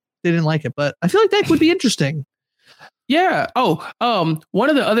didn't like it, but I feel like that would be interesting. Yeah. One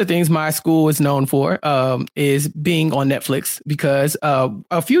of the other things my school is known for is being on Netflix, because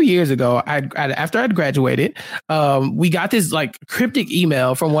a few years ago, after I'd graduated, we got this like cryptic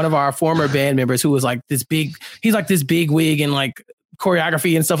email from one of our former band members who was like he's like this big wig and like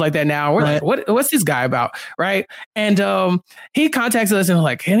choreography and stuff like that now. We're like, what's this guy about? Right. And he contacts us and was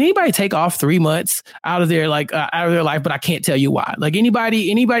like, can anybody take off 3 months out of their life, but I can't tell you why. Like anybody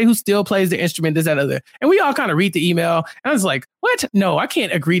who still plays the instrument, this, that, other. And we all kind of read the email and I was like, what? No, I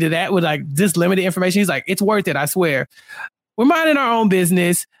can't agree to that with like this limited information. He's like, it's worth it, I swear. we're minding our own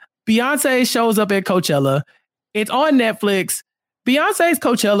business. Beyonce shows up at Coachella. It's on Netflix. Beyonce's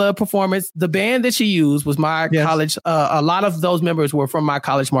Coachella performance, the band that she used was my college. A lot of those members were from my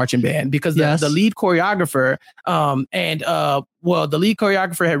college marching band because the lead choreographer, the lead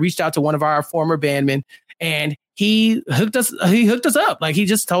choreographer had reached out to one of our former bandmen, and he hooked us up. Like, he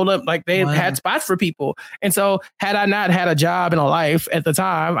just told them, like, they had spots for people. And so had I not had a job and a life at the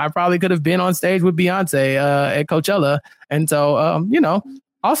time, I probably could have been on stage with Beyonce at Coachella. And so,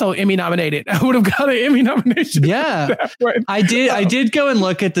 also Emmy nominated. I would have got an Emmy nomination. Yeah, I did go and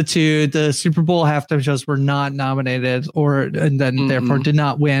look at the two. The Super Bowl halftime shows were not nominated, and then therefore did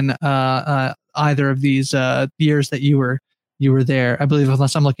not win either of these years that you were there. I believe,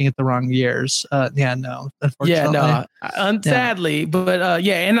 unless I'm looking at the wrong years. No, unfortunately. Sadly, but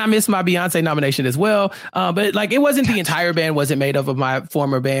and I missed my Beyonce nomination as well. But like, it wasn't the entire band wasn't made up of my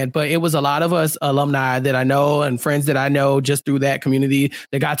former band, but it was a lot of us alumni that I know and friends that I know just through that community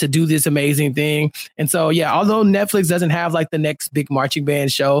that got to do this amazing thing. And so, although Netflix doesn't have like the next big marching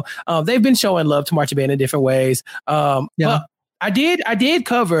band show, they've been showing love to marching band in different ways. But I did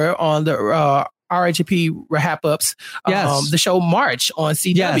cover on the RHP Wrap Ups, the show March on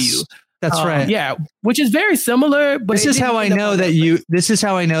CW. Yes, that's right. Yeah, which is very similar. But this is how I know that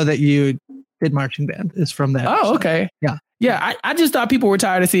you did marching band, is from that. Oh, okay. Yeah, I just thought people were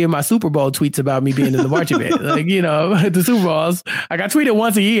tired of seeing my Super Bowl tweets about me being in the marching band. Like, the Super Bowls. Like, I tweeted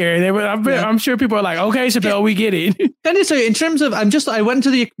once a year. And I'm sure people are like, okay, Chappelle, we get it. Can you say, in terms of, I went to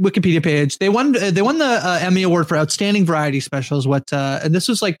the Wikipedia page. They won the Emmy Award for Outstanding Variety Specials. And this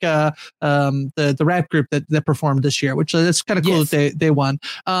was like the rap group that performed this year, which it's kind of cool that they won.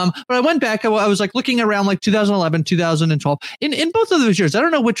 But I went back. I was like looking around like 2011, 2012. In both of those years, I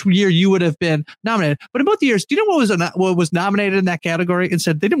don't know which year you would have been nominated, but in both the years, do you know what was nominated in that category?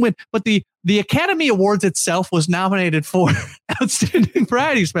 Instead, they didn't win, but the Academy Awards itself was nominated for Outstanding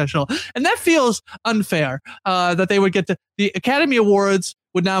Variety Special, and that feels unfair. That they would get the Academy Awards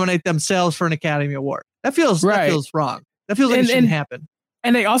would nominate themselves for an Academy Award. That feels wrong. That feels like it shouldn't happen.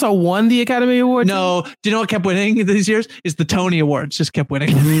 And they also won the Academy Award. No, do you know what kept winning these years? Is the Tony Awards just kept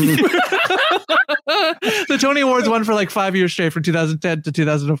winning. The Tony Awards won for like 5 years straight, from 2010 to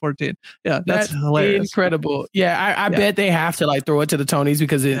 2014. Yeah, that's hilarious. Incredible. Yeah, I bet they have to like throw it to the Tonys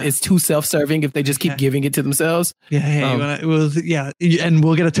because it's too self-serving if they just keep giving it to themselves. And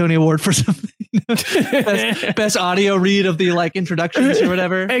we'll get a Tony Award for something. best audio read of the like introductions or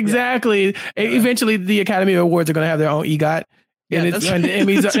whatever. Exactly. Eventually, the Academy Awards are going to have their own EGOT. And the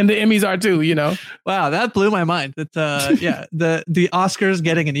Emmys are too, Wow, that blew my mind. That the Oscars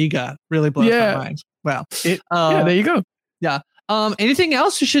getting an EGOT really blows my mind. Wow. There you go. Yeah. Anything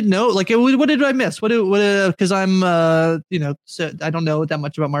else you should know? Like, what did I miss? Because I'm so I don't know that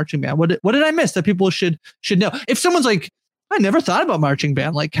much about marching band. What did I miss that people should know? If someone's like, I never thought about marching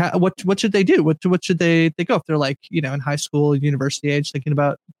band, like what should they do? What should they go if they're like, in high school, university age, thinking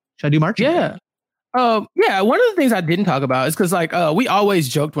about, should I do marching band? One of the things I didn't talk about is because we always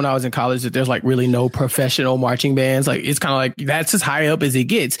joked when I was in college that there's like really no professional marching bands. Like, it's kind of like that's as high up as it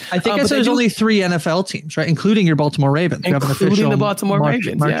gets. I think there's only 3 NFL teams, right? Including your Baltimore Ravens. Including the Baltimore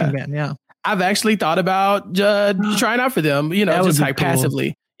Ravens. Marching band, yeah. I've actually thought about trying out for them, just like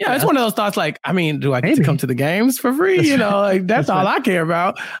passively. Yeah, it's one of those thoughts like, I mean, do I get to come to the games for free? That's all I care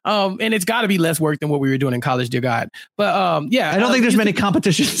about. And it's got to be less work than what we were doing in college, dear God. But I don't think there's many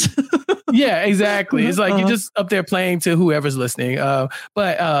competitions. Yeah, exactly. It's like you're just up there playing to whoever's listening.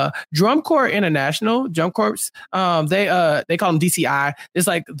 But Drum Corps International, Drum Corps, they call them DCI. It's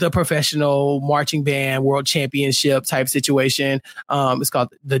like the professional marching band world championship type situation. It's called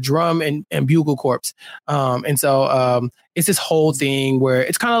the Drum and Bugle Corps. And so it's this whole thing where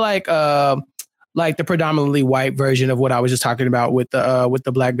it's kind of like the predominantly white version of what I was just talking about with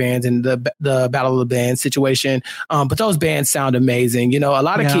the black bands and the Battle of the Bands situation. But those bands sound amazing. A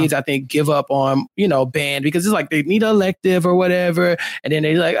lot of kids, I think, give up on, band because it's like they need an elective or whatever. And then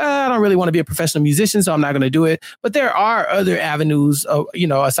they're like, I don't really want to be a professional musician, so I'm not going to do it. But there are other avenues,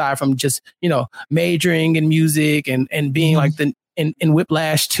 aside from just, majoring in music and being like in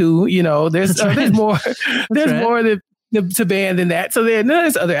Whiplash too. There's more. There's more that to band than that. So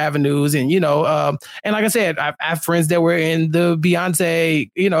there's other avenues. And, and like I said, I have friends that were in the Beyonce,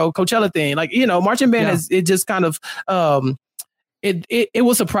 Coachella thing. Like, marching band it just kind of, it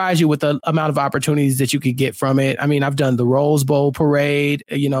will surprise you with the amount of opportunities that you could get from it. I mean, I've done the Rose Bowl parade,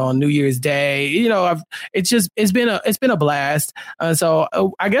 on New Year's Day, it's been a blast. So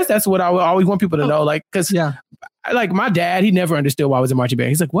I guess that's what I would always want people to know. Like, cause like my dad, he never understood why I was in marching band.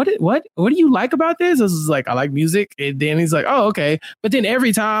 He's like, what do you like about this? I was like, I like music. And then he's like, oh, okay. But then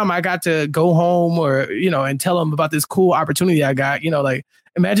every time I got to go home or, and tell him about this cool opportunity I got, like,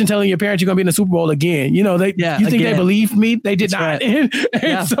 imagine telling your parents you're going to be in the Super Bowl again. You think they believed me? They did not. Right.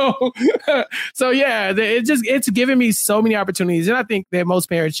 and so it's given me so many opportunities. And I think that most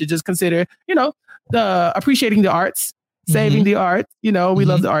parents should just consider, appreciating the arts, saving the art. We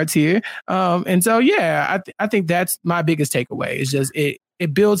love the arts here. And so, I think that's my biggest takeaway. It's just it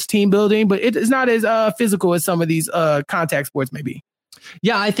builds team building, but it's not as physical as some of these contact sports may be.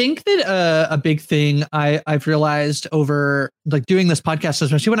 Yeah, I think that a big thing I've realized over like doing this podcast,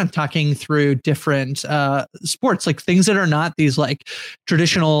 especially when I'm talking through different sports, like things that are not these like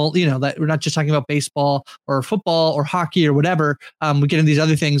traditional, that we're not just talking about baseball or football or hockey or whatever. We get into these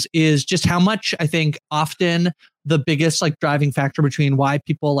other things is just how much I think often the biggest like driving factor between why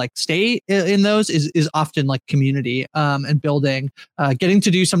people like stay in those is often like community and building, getting to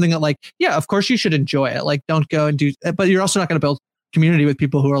do something that like, yeah, of course you should enjoy it. Like don't go and do, but you're also not going to build community with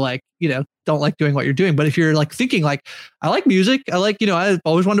people who are like, don't like doing what you're doing. But if you're like thinking like, I like music, I like, I've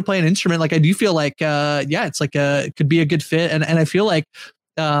always wanted to play an instrument. Like I do feel like, it's like it could be a good fit. And I feel like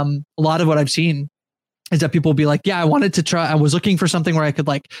a lot of what I've seen is that people will be like, yeah, I was looking for something where I could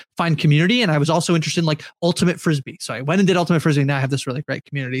like find community. And I was also interested in like ultimate Frisbee. So I went and did ultimate Frisbee. Now I have this really great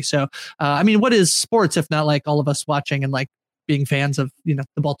community. So, what is sports if not like all of us watching and like being fans of, the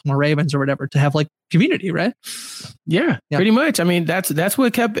Baltimore Ravens or whatever to have like community, right? Yeah, pretty much. That's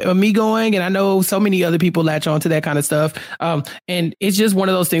what kept me going. And I know so many other people latch on to that kind of stuff. And it's just one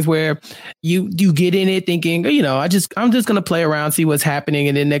of those things where you get in it thinking, I'm just going to play around, see what's happening.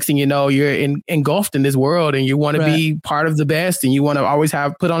 And then next thing you know, you're engulfed in this world and you want to be part of the best and you want to always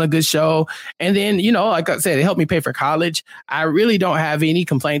put on a good show. And then, like I said, it helped me pay for college. I really don't have any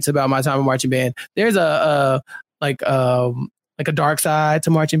complaints about my time in marching band. There's a dark side to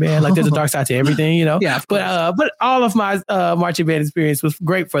marching band. Like there's a dark side to everything, Yeah. But all of my marching band experience was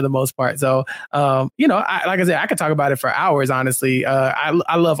great for the most part. So, like I said, I could talk about it for hours. Honestly,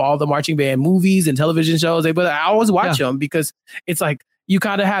 I love all the marching band movies and television shows. But I always watch them because it's like you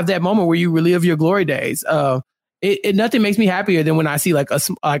kind of have that moment where you relive your glory days. Nothing makes me happier than when I see like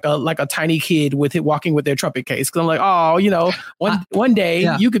a tiny kid walking with their trumpet case. Cause I'm like, oh, one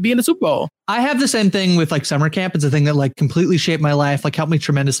day you could be in the Super Bowl. I have the same thing with like summer camp. It's a thing that like completely shaped my life, like helped me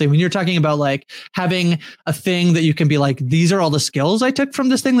tremendously. When you're talking about like having a thing that you can be like, these are all the skills I took from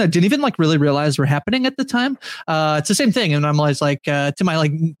this thing that I didn't even like really realize were happening at the time. It's the same thing. And I'm always like, to my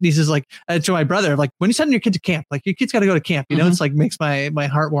like nieces, like to my brother, like when you send your kid to camp, like your kid's got to go to camp, it's like makes my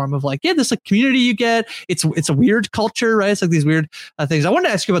heart warm of like, yeah, this like community you get. It's a weird culture, right? It's like these weird things. I wanted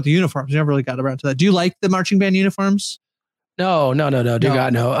to ask you about the uniforms. You never really got around to that. Do you like the marching band uniforms? No, dear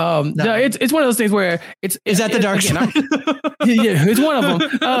God, no. No, it's one of those things where is that the dark side? Yeah, it's one of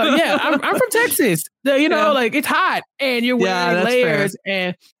them. I'm from Texas. Like it's hot and you're wearing layers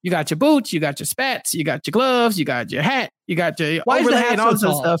and you got your boots, you got your spats, you got your gloves, you got your hat, you got your overlay and all this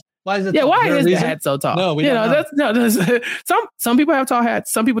stuff. Why is it? Yeah, why is the hat so tall? No, some people have tall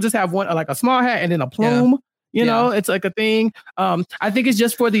hats. Some people just have one like a small hat and then a plume. It's like a thing. I think it's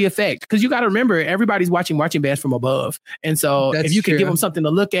just for the effect because you got to remember everybody's watching marching bands from above. And so if you can give them something to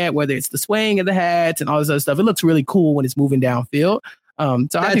look at, whether it's the swaying of the hats and all this other stuff, it looks really cool when it's moving downfield. I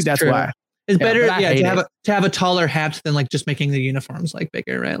think that's why. It's better to have a taller hat than like just making the uniforms like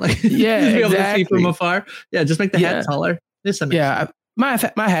bigger, right? Like yeah, be able to see from afar. Yeah, just make the hat taller. My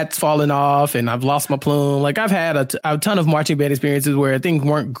hat's fallen off and I've lost my plume. Like I've had a ton of marching band experiences where things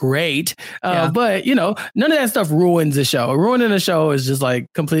weren't great. But none of that stuff ruins the show. Ruining the show is just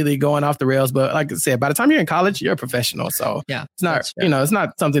like completely going off the rails. But like I said, by the time you're in college, you're a professional. So it's not, it's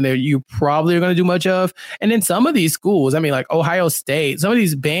not something that you probably are going to do much of. And then some of these schools, like Ohio State, some of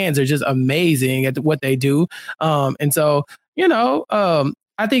these bands are just amazing at what they do. And so,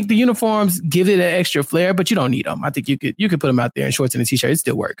 I think the uniforms give it an extra flair, but you don't need them. I think you could put them out there in shorts and a t-shirt. It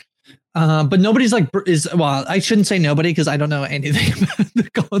still work. But nobody's like I shouldn't say nobody because I don't know anything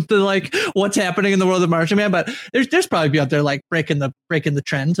about like what's happening in the world of marching band. But there's probably people out there like breaking the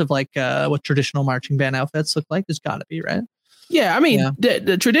trends of like what traditional marching band outfits look like. There's got to be, right? Yeah,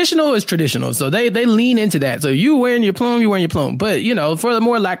 the traditional is traditional, so they lean into that. So you wearing your plume. But for the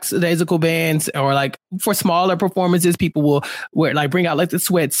more lackadaisical bands or like for smaller performances, people will wear like bring out like the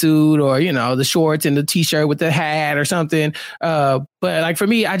sweatsuit or the shorts and the t-shirt with the hat or something. But like for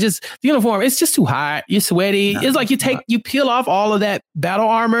me, the uniform, it's just too hot. You're sweaty. It's like you peel off all of that battle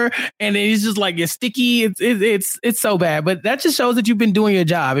armor and then it's just like you're sticky. It's so bad. But that just shows that you've been doing your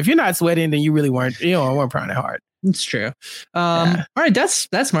job. If you're not sweating, then you really weren't trying that hard. It's true. All right,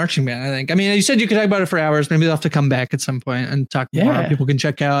 that's marching band, I think. I mean, you said you could talk about it for hours. Maybe they'll have to come back at some point and talk more. People can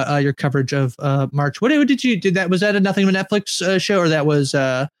check out your coverage of March. What did you did that? Was that a nothing but Netflix show, or that was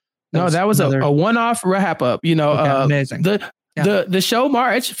that was a one-off wrap up? Amazing. The show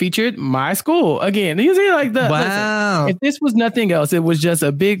March featured my school again. You see, like wow. Listen, if this was nothing else, it was just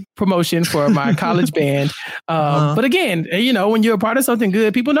a big promotion for my college band. But again, when you're a part of something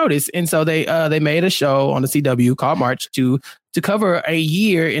good, people notice, and so they made a show on the CW called March to cover a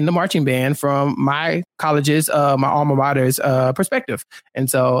year in the marching band from my college's, my alma mater's perspective. And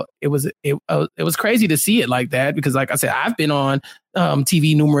so it was crazy to see it like that, because like I said, I've been on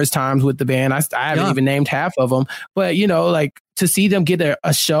TV numerous times with the band. I haven't even named half of them, but like to see them get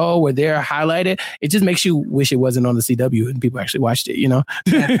a show where they're highlighted, it just makes you wish it wasn't on the CW and people actually watched it,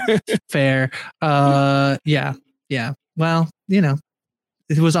 Fair. Yeah. Well,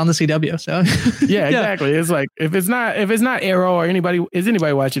 it was on the CW, so yeah, exactly. It's like if it's not Arrow or anybody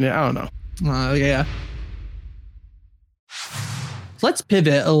watching it, I don't know. Yeah. Let's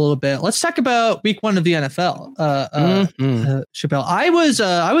pivot a little bit. Let's talk about week 1 of the NFL. Chappelle, I was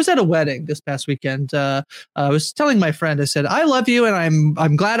at a wedding this past weekend. I was telling my friend, I said, I love you, and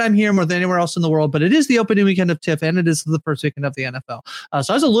I'm glad I'm here more than anywhere else in the world. But it is the opening weekend of TIFF, and it is the first weekend of the NFL.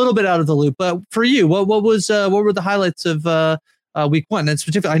 So I was a little bit out of the loop. But for you, what were the highlights of week 1? And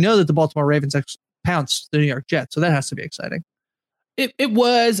specifically, I know that the Baltimore Ravens pounced the New York Jets, so that has to be exciting. It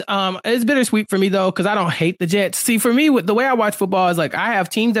was it's bittersweet for me though, because I don't hate the Jets. See, for me, with the way I watch football is like I have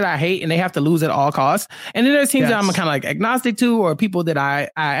teams that I hate and they have to lose at all costs, and then there's teams that I'm kind of like agnostic to, or people that I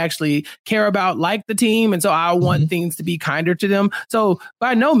actually care about, like the team, and so I want things to be kinder to them. So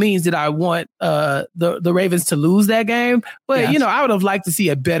by no means did I want the Ravens to lose that game, but I would have liked to see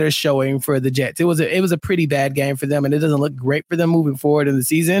a better showing for the Jets. It was a pretty bad game for them, and it doesn't look great for them moving forward in the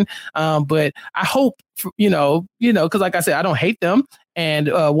season. But I hope, because like I said, I don't hate them. And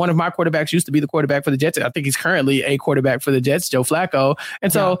one of my quarterbacks used to be the quarterback for the Jets. I think he's currently a quarterback for the Jets, Joe Flacco.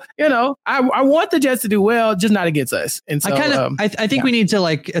 And so, I want the Jets to do well, just not against us. And so I think we need to,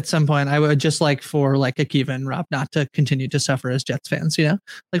 like, at some point, I would just like for like Akiva and Rob not to continue to suffer as Jets fans,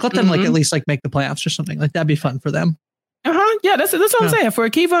 like let them like at least like make the playoffs or something. Like that'd be fun for them. Yeah, that's what I'm saying. For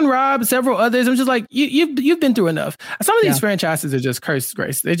Akiva and Rob, several others, I'm just like, you've been through enough. Some of these franchises are just cursed,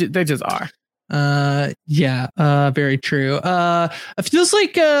 Grace. They just are. Very true. It feels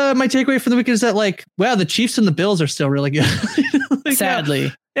like my takeaway from the week is that, like, wow, the Chiefs and the Bills are still really good. Like,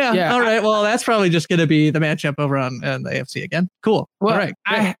 sadly. Yeah. All right. Well, that's probably just going to be the matchup over on the AFC again. Cool. Well, all right.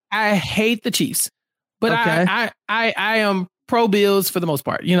 I hate the Chiefs, but I am pro Bills for the most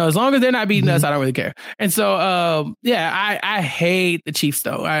part. As long as they're not beating us, I don't really care. And so, I hate the Chiefs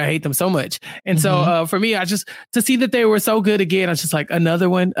though. I hate them so much. And so, for me, I just to see that they were so good again, I was just like, another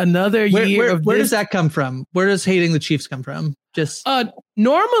year. Where does that come from? Where does hating the Chiefs come from? Just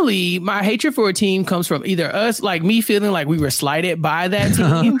normally my hatred for a team comes from either us, like me feeling like we were slighted by that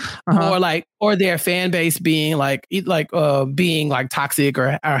team, or their fan base being being toxic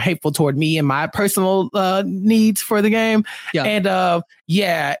or hateful toward me and my personal needs for the game. Yeah. And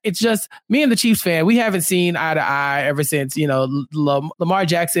it's just me and the Chiefs fan. We haven't seen eye to eye ever since Lamar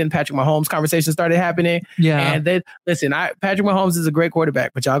Jackson, Patrick Mahomes conversation started happening. Yeah. And Patrick Mahomes is a great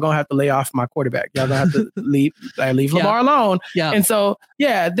quarterback, but y'all gonna have to lay off my quarterback. Y'all gonna have to leave Lamar alone. Yeah. And so,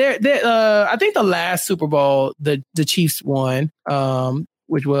 I think the last Super Bowl, the Chiefs won,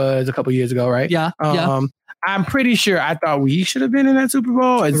 which was a couple years ago, right? Yeah. I'm pretty sure I thought we should have been in that Super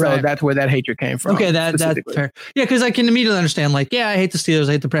Bowl. And so that's where that hatred came from. Okay, that's fair. Yeah, because I can immediately understand, like, I hate the Steelers,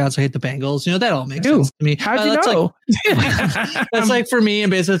 I hate the Browns, I hate the Bengals. That all makes sense to me. How'd you know? That's like for me,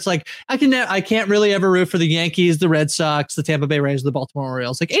 and basically it's like I can't really ever root for the Yankees, the Red Sox, the Tampa Bay Rays, the Baltimore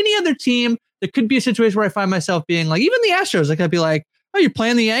Orioles. Like any other team, there could be a situation where I find myself being like, even the Astros, like I'd be like, oh, you're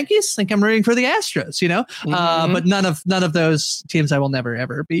playing the Yankees? I think I'm rooting for the Astros, but none of those teams I will never,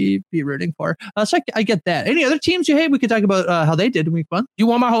 ever be rooting for. So I get that. Any other teams you hate? We could talk about how they did in week 1. You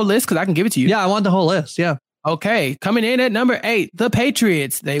want my whole list? Because I can give it to you. Yeah, I want the whole list. Yeah. Okay. Coming in at number 8, the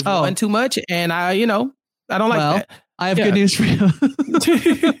Patriots. They've won too much. And I don't like that. I have good news for you.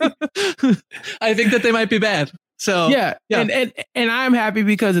 I think that they might be bad. So yeah. And I'm happy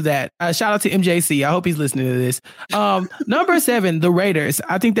because of that. Shout out to MJC. I hope he's listening to this. Number 7, the Raiders.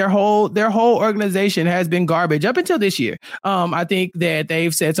 I think their whole organization has been garbage up until this year. I think that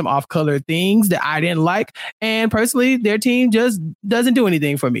they've said some off-color things that I didn't like, and personally, their team just doesn't do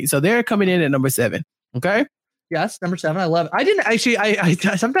anything for me. So they're coming in at number 7. Okay. Yes, number 7. I love it. I didn't actually. I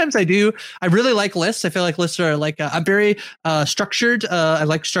sometimes I do. I really like lists. I feel like lists are like I'm very structured. I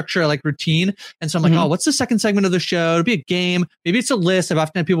like structure. I like routine. And so I'm like, oh, what's the second segment of the show? It'll be a game. Maybe it's a list. I've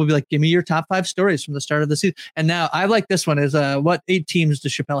often had people be like, give me your top 5 stories from the start of the season. And now I like this one is what 8 teams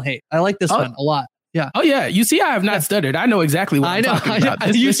does Chappelle hate? I like this one a lot. Yeah. Oh yeah. You see, I have not stuttered. I know exactly what I'm talking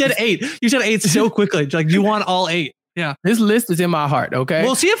about. You said 8. You said 8 so quickly. Like you want all 8. Yeah, this list is in my heart. Okay,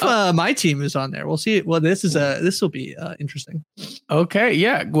 we'll see if my team is on there. We'll see. Well, this will be interesting. Okay,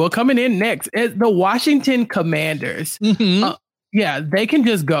 yeah. Well, coming in next is the Washington Commanders. Yeah, they can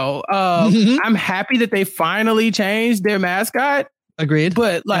just go. I'm happy that they finally changed their mascot. Agreed.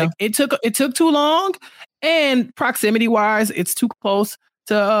 But it took too long, and proximity wise, it's too close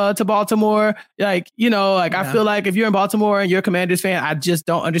to Baltimore. I feel like if you're in Baltimore and you're a Commanders fan, I just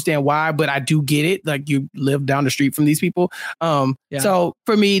don't understand why, but I do get it. Like you live down the street from these people. So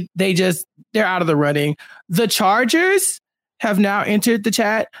for me, they're out of the running. The Chargers have now entered the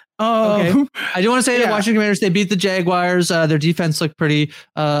chat. Okay. I do want to say the Washington Commanders, they beat the Jaguars. Their defense looked pretty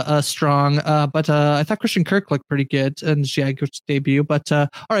strong, but I thought Christian Kirk looked pretty good in the Jaguars debut. But all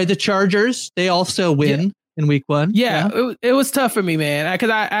right, the Chargers, they also win. In week 1. It was tough for me, man, because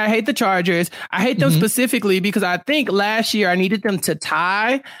I hate the Chargers. I hate them specifically because I think last year I needed them to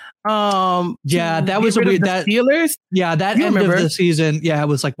tie. That was a weird Steelers. Yeah, that end of the season. Yeah, it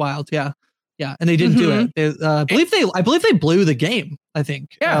was like wild. Yeah, and they didn't do it. They, I believe they blew the game. I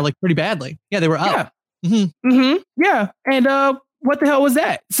think. Like pretty badly. Yeah, they were up. Yeah, and what the hell was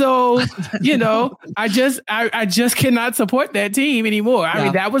that? So, I just cannot support that team anymore. I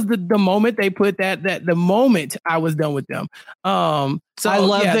mean, that was the moment they put that the moment I was done with them. So I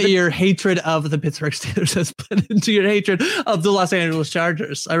love that your hatred of the Pittsburgh Steelers has split into your hatred of the Los Angeles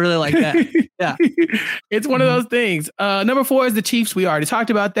Chargers. I really like that. Yeah. It's one of those things. Number 4 is the Chiefs. We already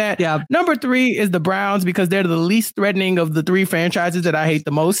talked about that. Yeah. Number 3 is the Browns because they're the least threatening of the 3 franchises that I hate the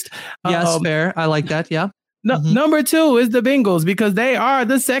most. Yes, fair. I like that. Yeah. Number 2 is the Bengals because they are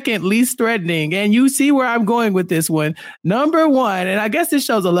the second least threatening. And you see where I'm going with this one. Number 1, and I guess this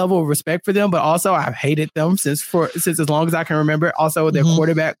shows a level of respect for them, but also I've hated them since as long as I can remember. Also, their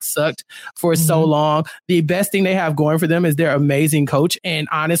quarterback sucked for so long. The best thing they have going for them is their amazing coach. And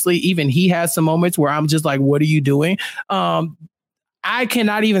honestly, even he has some moments where I'm just like, what are you doing? I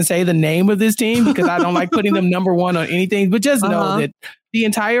cannot even say the name of this team because I don't like putting them number 1 on anything, but just know that the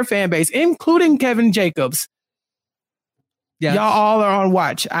entire fan base, including Kevin Jacobs, y'all all are on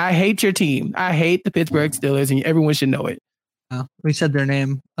watch. I hate your team. I hate the Pittsburgh Steelers, and everyone should know it. We said their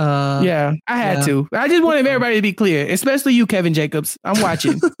name. I had to. I just wanted everybody to be clear, especially you, Kevin Jacobs. I'm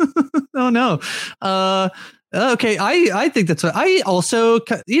watching. Oh, no. Okay. I think that's what I also,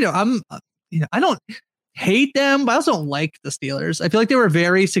 I don't hate them, but I also don't like the Steelers. I feel like they were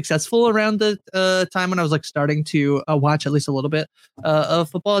very successful around the time when I was like starting to watch at least a little bit of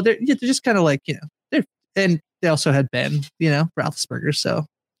football. They're just kind of like, and they also had Ben, Roethlisberger. So,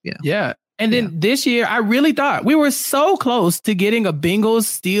 yeah. And then this year, I really thought we were so close to getting a Bengals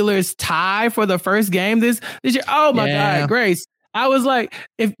Steelers tie for the first game this year. Oh my God, Grace. I was like,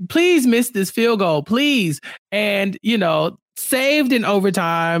 please miss this field goal, please. And, saved in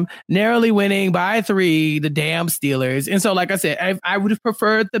overtime, narrowly winning by 3, the damn Steelers. And so, like I said, I would have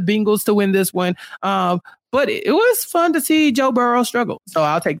preferred the Bengals to win this one. But it was fun to see Joe Burrow struggle. So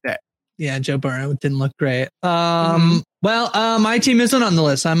I'll take that. Yeah, Joe Burrow didn't look great. Well, my team isn't on the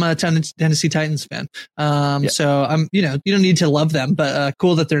list. I'm a Tennessee Titans fan. So I'm, you don't need to love them, but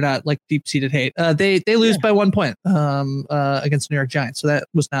cool that they're not like deep seated hate. They lose by 1 point against the New York Giants. So that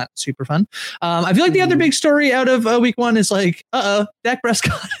was not super fun. I feel like the other big story out of week 1 is like, Dak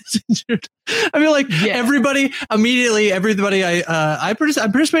Prescott is injured. I feel like everybody I'm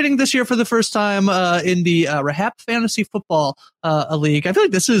participating this year for the first time in the Rahap Fantasy Football League. I feel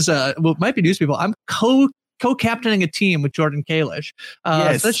like this is might be news people. I'm co-captaining a team with Jordan Kalish.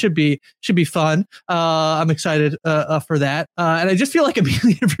 So that should be fun. I'm excited for that. And I just feel like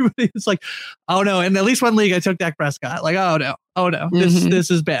immediately everybody is like, oh no. In at least one league I took Dak Prescott. Like, oh no.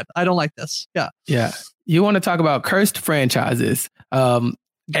 This is bad. I don't like this. Yeah. You want to talk about cursed franchises.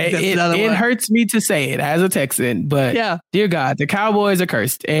 It hurts me to say it as a Texan, but dear God, the Cowboys are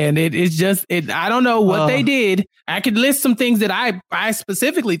cursed. And it's just, I don't know what they did. I could list some things that I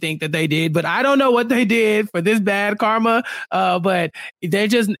specifically think that they did, but I don't know what they did for this bad karma. But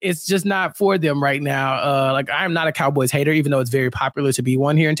it's just not for them right now. Like I'm not a Cowboys hater, even though it's very popular to be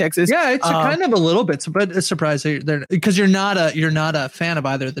one here in Texas. Yeah, it's kind of a little bit, but it's surprising because you're not a fan of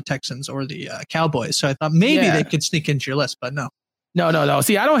either the Texans or the Cowboys. So I thought maybe they could sneak into your list, but no. No.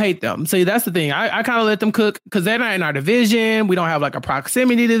 See, I don't hate them. See, that's the thing. I kind of let them cook because they're not in our division. We don't have like a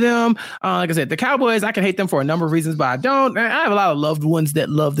proximity to them. Like I said, the Cowboys, I can hate them for a number of reasons, but I don't. I have a lot of loved ones that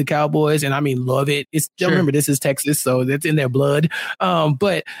love the Cowboys, and I mean, love it. Remember, this is Texas, so it's in their blood.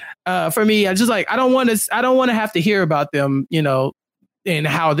 But for me, I just like I don't want to have to hear about them, and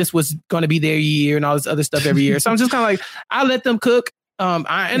how this was going to be their year and all this other stuff every year. So I'm just kind of like, I let them cook. And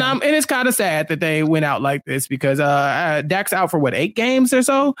it's kind of sad that they went out like this because Dak's out for 8 games or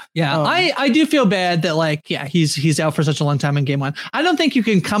so. Yeah, I do feel bad that he's out for such a long time in game 1. I don't think you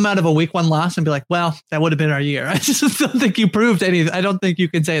can come out of a week 1 loss and be like, well, that would have been our year. I just don't think you proved anything. I don't think you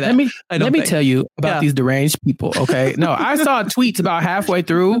can say that. Let me tell you about these deranged people. Okay, no, I saw tweets about halfway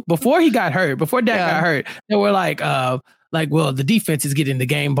through before Dak got hurt. They were like, well, the defense is getting the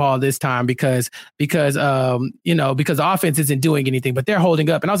game ball this time because the offense isn't doing anything, but they're holding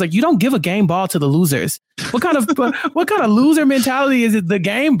up. And I was like, you don't give a game ball to the losers. What kind of loser mentality is it? The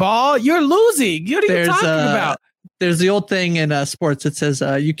game ball? You're losing. What are you talking about? There's the old thing in sports. It says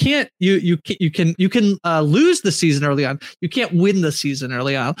you can lose the season early on. You can't win the season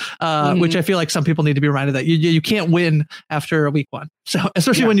early on, which I feel like some people need to be reminded that you can't win after week 1. So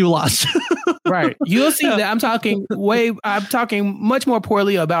especially when you lost. Right. You'll see that I'm talking much more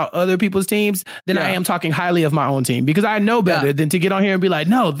poorly about other people's teams than I am talking highly of my own team, because I know better than to get on here and be like,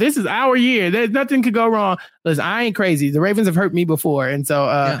 no, this is our year. There's nothing could go wrong. Listen, I ain't crazy. The Ravens have hurt me before. And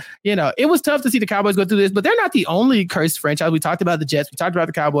so, it was tough to see the Cowboys go through this, but they're not the only cursed franchise. We talked about the Jets. We talked about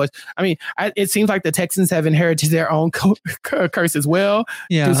the Cowboys. I mean, it seems like the Texans have inherited their own curse as well.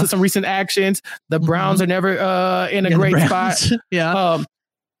 Due to some recent actions. The Browns are never in a great spot.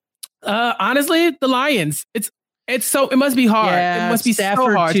 Honestly, the Lions. It must be hard. It must be Stafford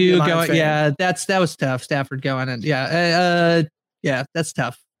so hard too. That was tough. Stafford going and that's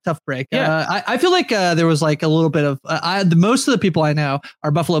tough. Tough break. Yeah. I feel like there was like a little bit of most of the people I know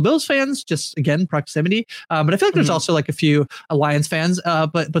are Buffalo Bills fans, just again proximity. But I feel like there's also like a few Lions fans.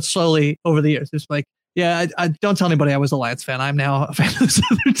 But slowly over the years, it's like, I don't tell anybody I was a Lions fan. I'm now a fan of this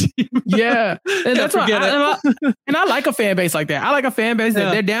other team. Yeah, and that's why I like a fan base like that. I like a fan base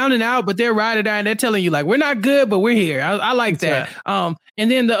that they're down and out, but they're ride or die, and they're telling you like, we're not good, but we're here. I like that. Right.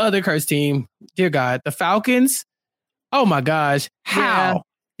 And then the other cursed team, dear God, the Falcons. Oh my gosh, how?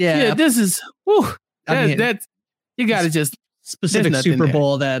 Yeah, this is. That's you got to just. Specific Super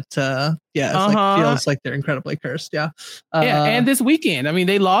Bowl that feels like they're incredibly cursed. And this weekend, I mean,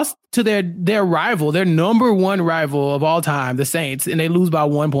 they lost to their rival, their number 1 rival of all time, the Saints, and they lose by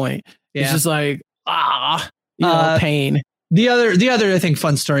 1 point. It's just like pain. The other I think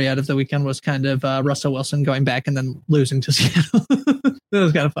fun story out of the weekend was kind of Russell Wilson going back and then losing to Seattle. That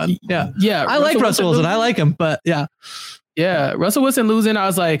was kind of fun. Yeah. I like Russell Wilson. I like him, but yeah. Russell Wilson losing, I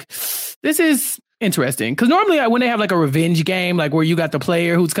was like, this is interesting, because normally when they have like a revenge game, like where you got the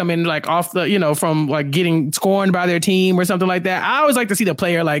player who's coming like off the from like getting scorned by their team or something like that, I always like to see the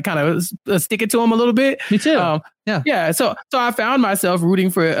player like kind of stick it to him a little bit. Me too. So I found myself rooting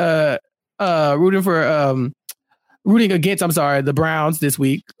against the Browns this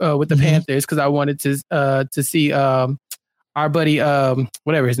week with the Panthers, because I wanted to see our buddy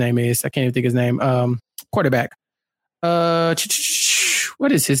whatever his name is, I can't even think his name, quarterback. What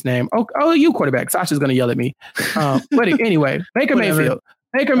is his name? Oh, you quarterback. Sasha's going to yell at me. But anyway, Baker Mayfield.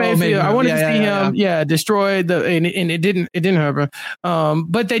 I wanted to see him, destroy and it didn't hurt him.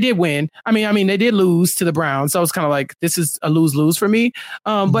 But they did win. I mean, they did lose to the Browns. So I was kind of like, this is a lose for me.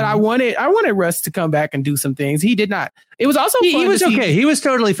 But I wanted Russ to come back and do some things. He did not. It was also he was okay. He was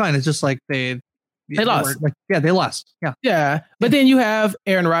totally fine. It's just like they lost. They lost. Yeah. But then you have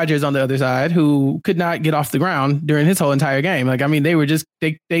Aaron Rodgers on the other side, who could not get off the ground during his whole entire game. Like, I mean, they were just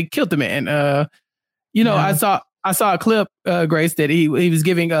they killed the man. I saw a clip, Grace, that he was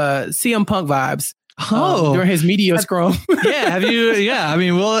giving CM Punk vibes. During his media scrum. Have you? Yeah, I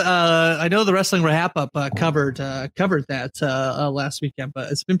mean, I know the Wrestling Wrap Up covered that last weekend,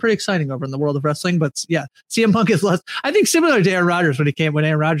 but it's been pretty exciting over in the world of wrestling. But CM Punk is less. I think similar to Aaron Rodgers when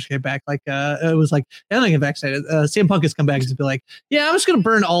Aaron Rodgers came back. Like it was like, I don't get vaccinated. CM Punk has come back and be like, I'm just gonna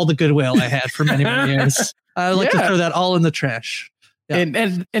burn all the goodwill I had for many years. I like to throw that all in the trash. Yeah.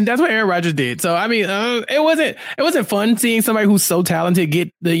 And that's what Aaron Rodgers did. So I mean, it wasn't fun seeing somebody who's so talented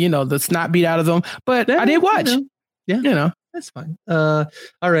get the snot beat out of them. But I did watch. That's fine. All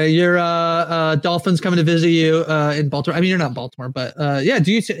right, your Dolphins coming to visit you in Baltimore. I mean, you're not in Baltimore, but do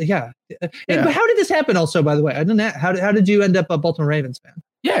you? But how did this happen? Also, by the way, I didn't. How did you end up a Baltimore Ravens fan?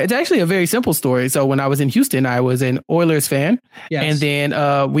 Yeah, it's actually a very simple story. So when I was in Houston, I was an Oilers fan, and then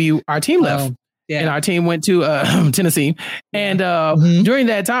our team left. and our team went to Tennessee. And during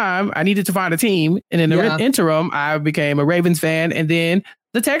that time, I needed to find a team. And in the interim, I became a Ravens fan. And then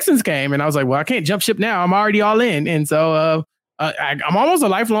the Texans came, and I was like, well, I can't jump ship now. I'm already all in. And so I'm almost a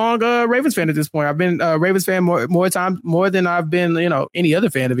lifelong Ravens fan at this point. I've been a Ravens fan more than I've been, any other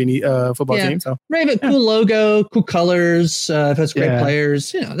fan of any football team. So Raven, cool logo, cool colors. If it's great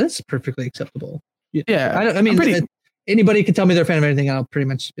players, that's perfectly acceptable. Yeah, anybody can tell me they're a fan of anything, I'll pretty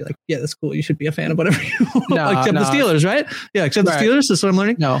much just be like, yeah, that's cool. You should be a fan of whatever you want. Except the Steelers, right? Yeah, except the Steelers. That's what I'm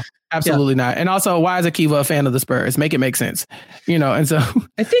learning. No, absolutely not. And also, why is Akiva a fan of the Spurs? Make it make sense, And so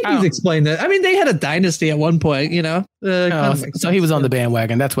I think he's explained that. I mean, they had a dynasty at one point, so he was on the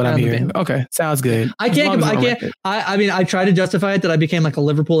bandwagon. That's what I'm hearing. Okay, sounds good. I try to justify it that I became like a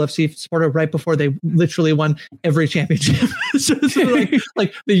Liverpool FC supporter right before they literally won every championship. so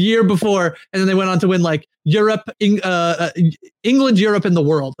like the year before, and then they went on to win like Europe, England, Europe, and the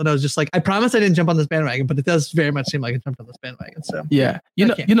world. And I was just like, I promise I didn't jump on this bandwagon, but it does very much seem like I jumped on this bandwagon. So yeah, you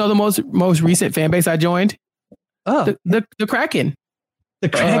know the most recent fan base I joined. Oh, the Kraken. The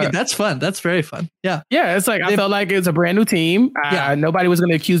Kraken. That's fun. That's very fun. Yeah. Yeah. It's like I felt like it was a brand new team. Nobody was going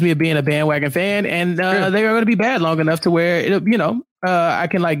to accuse me of being a bandwagon fan, and they were going to be bad long enough to where I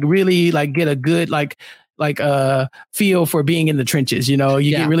can like really like get a good feel for being in the trenches. You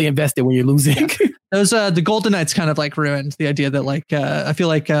get really invested when you're losing. Those the Golden Knights kind of like ruined the idea that like I feel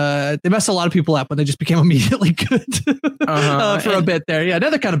like they messed a lot of people up when they just became immediately good for a bit there. Yeah,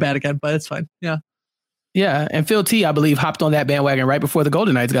 now they're kind of bad again, but it's fine. Yeah. Yeah, and Phil T, I believe, hopped on that bandwagon right before the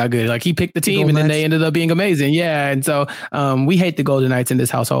Golden Knights got good. Like he picked the team, and then they ended up being amazing. Yeah, and so we hate the Golden Knights in this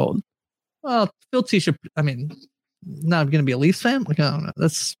household. Well, Phil T should. I mean, not going to be a Leafs fan. Like I don't know.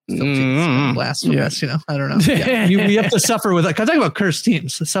 That's blasphemous. I don't know. Yeah. you have to suffer with it. Because I talk about cursed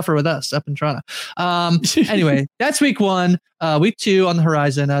teams. Suffer with us up in Toronto. Anyway, that's week 1. Week 2 on the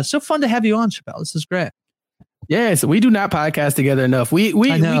horizon. So fun to have you on, Chappelle. This is great. Yes, we do not podcast together enough. We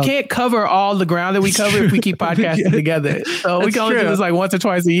can't cover all the ground that we cover if we keep podcasting together. So we can only do this like once or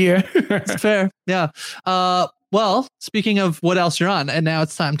twice a year. That's fair. Yeah. Well, speaking of what else you're on, and now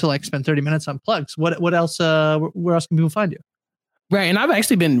it's time to like spend 30 minutes on plugs. What else? Where else can people find you? Right, and I've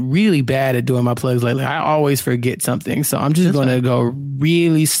actually been really bad at doing my plugs lately. I always forget something, so I'm just going to go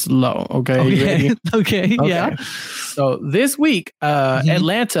really slow. Okay. You ready? Okay. Yeah. So this week,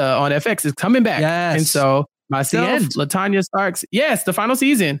 Atlanta on FX is coming back, and so. Myself, LaTanya Starks. Yes, the final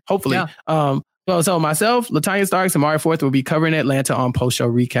season, hopefully. Yeah. So myself, LaTanya Starks, and Mari Forth will be covering Atlanta on post-show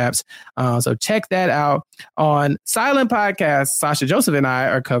recaps. So check that out. On Silent Podcast, Sasha Joseph and I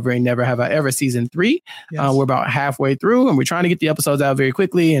are covering Never Have I Ever Season 3. Yes. We're about halfway through, and we're trying to get the episodes out very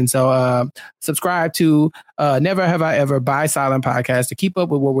quickly. And so subscribe to Never Have I Ever by Silent Podcast to keep up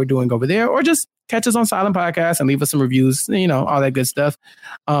with what we're doing over there, or just catch us on Silent Podcast and leave us some reviews, all that good stuff.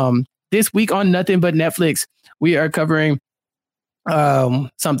 This week on Nothing But Netflix, we are covering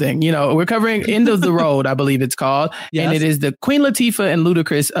something, we're covering End of the Road, I believe it's called. Yes. And it is the Queen Latifah and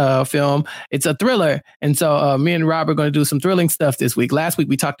Ludacris film. It's a thriller. And so me and Rob are going to do some thrilling stuff this week. Last week,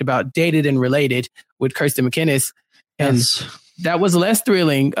 we talked about Dated and Related with Kirsten McInnes. And that was less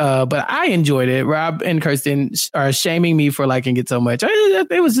thrilling, but I enjoyed it. Rob and Kirsten are shaming me for liking it so much.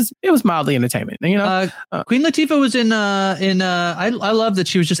 It was mildly entertainment. Queen Latifah was in. I love that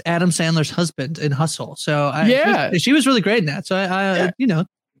she was just Adam Sandler's husband in Hustle. So she was really great in that. So give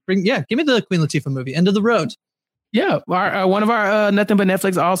me the Queen Latifah movie, End of the Road. Yeah, one of our Nothing But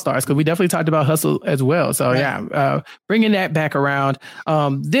Netflix All-Stars, because we definitely talked about Hustle as well. So bringing that back around.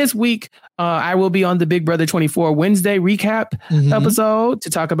 This week, I will be on the Big Brother 24 Wednesday recap episode to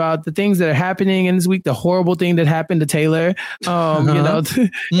talk about the things that are happening in this week, the horrible thing that happened to Taylor, and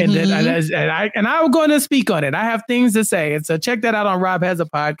I'm going to speak on it. I have things to say. And so check that out on Rob Has a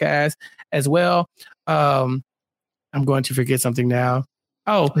Podcast as well. I'm going to forget something now.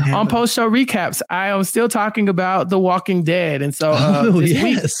 On post-show recaps, I am still talking about The Walking Dead. And so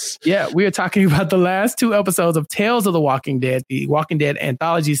this week, we are talking about the last 2 episodes of Tales of the Walking Dead, the Walking Dead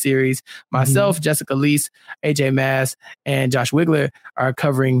anthology series. Myself, Jessica Leese, AJ Mass, and Josh Wigler are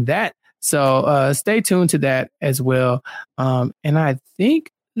covering that. So stay tuned to that as well. And I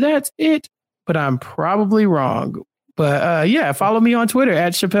think that's it, but I'm probably wrong. But follow me on Twitter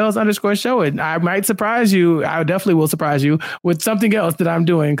at Chappelle's_show. And I might surprise you. I definitely will surprise you with something else that I'm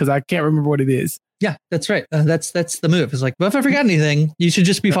doing because I can't remember what it is. Yeah, that's right. That's the move. It's like, well, if I forgot anything, you should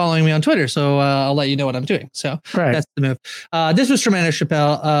just be following me on Twitter. So I'll let you know what I'm doing. So that's the move. This was tremendous,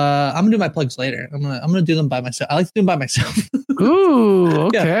 Chappelle. I'm gonna do my plugs later. I'm gonna do them by myself. I like to do them by myself. Ooh,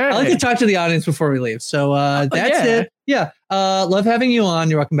 okay. Yeah, I like to talk to the audience before we leave. So that's it. Yeah. Love having you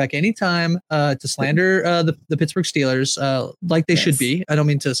on. You're welcome back anytime to slander the Pittsburgh Steelers like they should be. I don't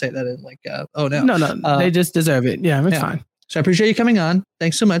mean to say that in like, oh no. No. They just deserve it. Yeah, it's fine. So I appreciate you coming on.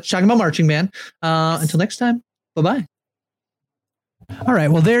 Thanks so much. Talking about marching band. Until next time. Bye-bye. All right.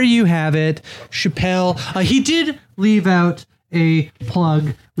 Well, there you have it. Chappelle. He did leave out a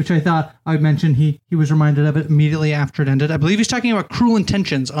plug, which I thought I'd mention. He was reminded of it immediately after it ended. I believe he's talking about Cruel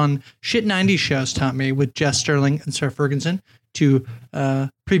Intentions on Shit 90s shows, Tommy, with Jess Sterling and Sarah Ferguson, two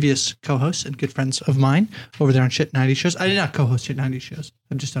previous co-hosts and good friends of mine over there on Shit 90s shows. I did not co-host Shit 90s shows.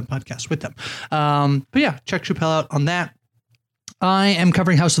 I've just done podcasts with them. But yeah, check Chappelle out on that. I am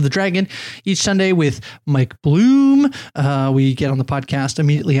covering House of the Dragon each Sunday with Mike Bloom. We get on the podcast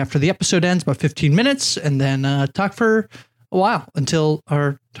immediately after the episode ends, about 15 minutes, and then talk for a while until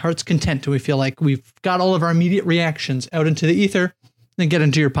our heart's content. And we feel like we've got all of our immediate reactions out into the ether, then get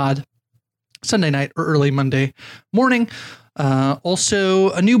into your pod Sunday night or early Monday morning.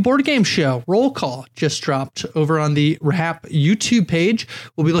 Also, a new board game show, Roll Call, just dropped over on the Rahap YouTube page.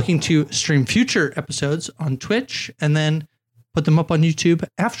 We'll be looking to stream future episodes on Twitch and then put them up on YouTube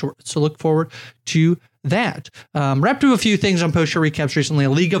afterwards. So look forward to that. Wrapped up a few things on post-show recaps recently, A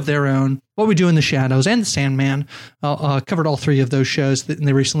League of Their Own, What We Do in the Shadows, and The Sandman. Covered all three of those shows, and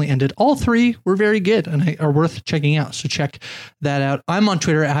they recently ended. All three were very good and are worth checking out. So check that out. I'm on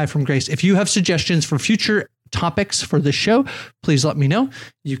Twitter at HighFromGrace. If you have suggestions for future topics for the show, please let me know.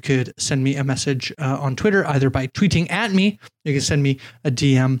 You could send me a message on Twitter, either by tweeting at me. You can send me a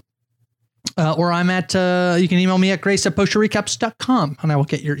DM. Or I'm at, you can email me at grace@postshowrecaps.com, and I will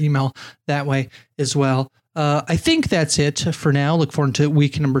get your email that way as well. I think that's it for now. Look forward to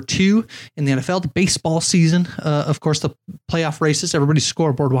week number 2 in the NFL, the baseball season. Of course, the playoff races, everybody's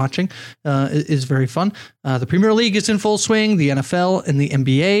scoreboard watching is very fun. The Premier League is in full swing. The NFL and the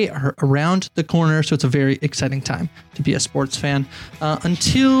NBA are around the corner, so it's a very exciting time to be a sports fan.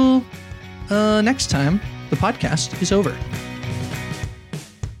 Until next time, the podcast is over.